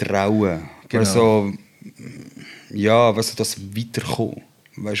sollten trauen. Genau. Also, ja, weißt du, das weiterkommen.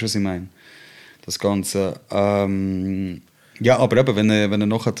 Weißt du, was ich meine? Das Ganze. Ja, aber eben, wenn ihr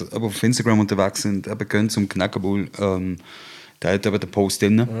nachher auf Instagram unterwegs sind, eben gehen zum Knäckebull, der hat eben den Post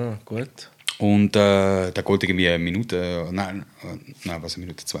drin. Ah, gut. Und der geht irgendwie eine Minute, nein, was eine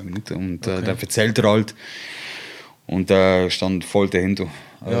Minute, 2 Minuten. Und dann erzählt er halt. Und stand voll dahinter.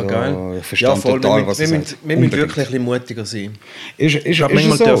 Also, Ja, geil. Ich verstand total, was er sagt. Wir müssen wirklich ein bisschen mutiger sein. Ich glaube,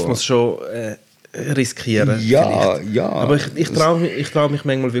 manchmal dürfen wir es schon riskieren. Ja, vielleicht. ja. Aber ich traue mich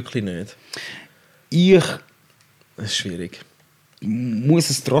manchmal wirklich nicht. Das ist schwierig.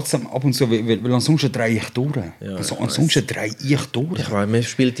 Muss es trotzdem ab und zu, weil ansonsten drehe ich durch. Ja, also, ansonsten drehe ich durch. Ich weiß, man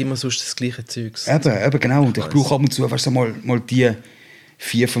spielt immer sonst das gleiche Zeugs. Eben, genau. Und ich brauche ab und zu weißt du, mal die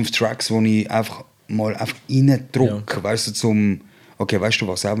 4, 5 Tracks, die ich einfach reindrücke. Ja. Weißt du, zum... Okay, weißt du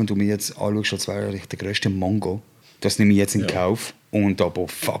was, auch wenn du mir jetzt anschaust, als wäre ich der grösste Mongo, das nehme ich jetzt in Kauf. Und aber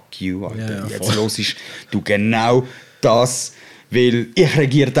fuck you, Alter. Ja, jetzt hörst du genau das, weil ich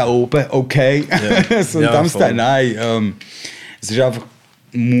regiere da oben, okay? Ja. So, nein, es ist einfach,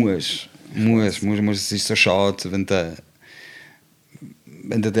 muss. Es ist so schade, wenn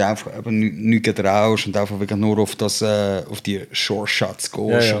du dir einfach nichts traust und einfach wirklich nur auf die Short-Shots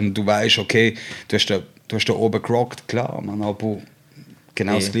gehst und du weißt, okay, du hast da oben gerockt, klar, man, aber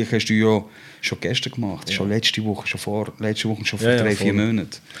genau das Gleiche hast du ja schon gestern gemacht, schon letzte Woche, schon vor 3-4 Monaten.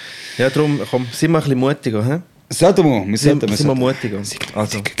 Ja, darum, komm, sind wir ein bisschen mutiger, hä? Sind wir mutiger.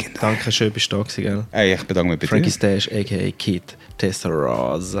 Also, danke schön, bist du da gewesen, gell? Hey, ich bedanke mich bei dir. Franky Stache, a.k.a. Kid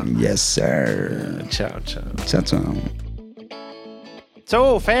Testarossa. Yes, sir. Ciao. Ciao.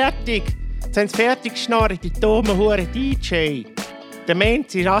 So, fertig. Jetzt haben sie fertig geschnarrt, die dummen Huren DJ. Der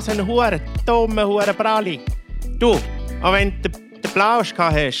Mensch ist auch so ein Huren, dummer Huren Bralli. Du, aber wenn du den Plausch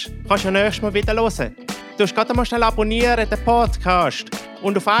gehabt hast, kannst du ja nächstes Mal wieder hören. Du musst gerade mal schnell abonnieren, den Podcast.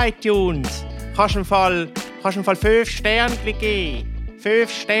 Und auf iTunes kannst du im Fall 5 Sterne geben.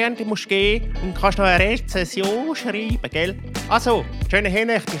 5 Sterne musst du geben und kannst noch eine Rezension schreiben, gell? Also, schöne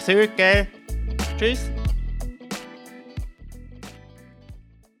Hinrichtung, gell? Tschüss.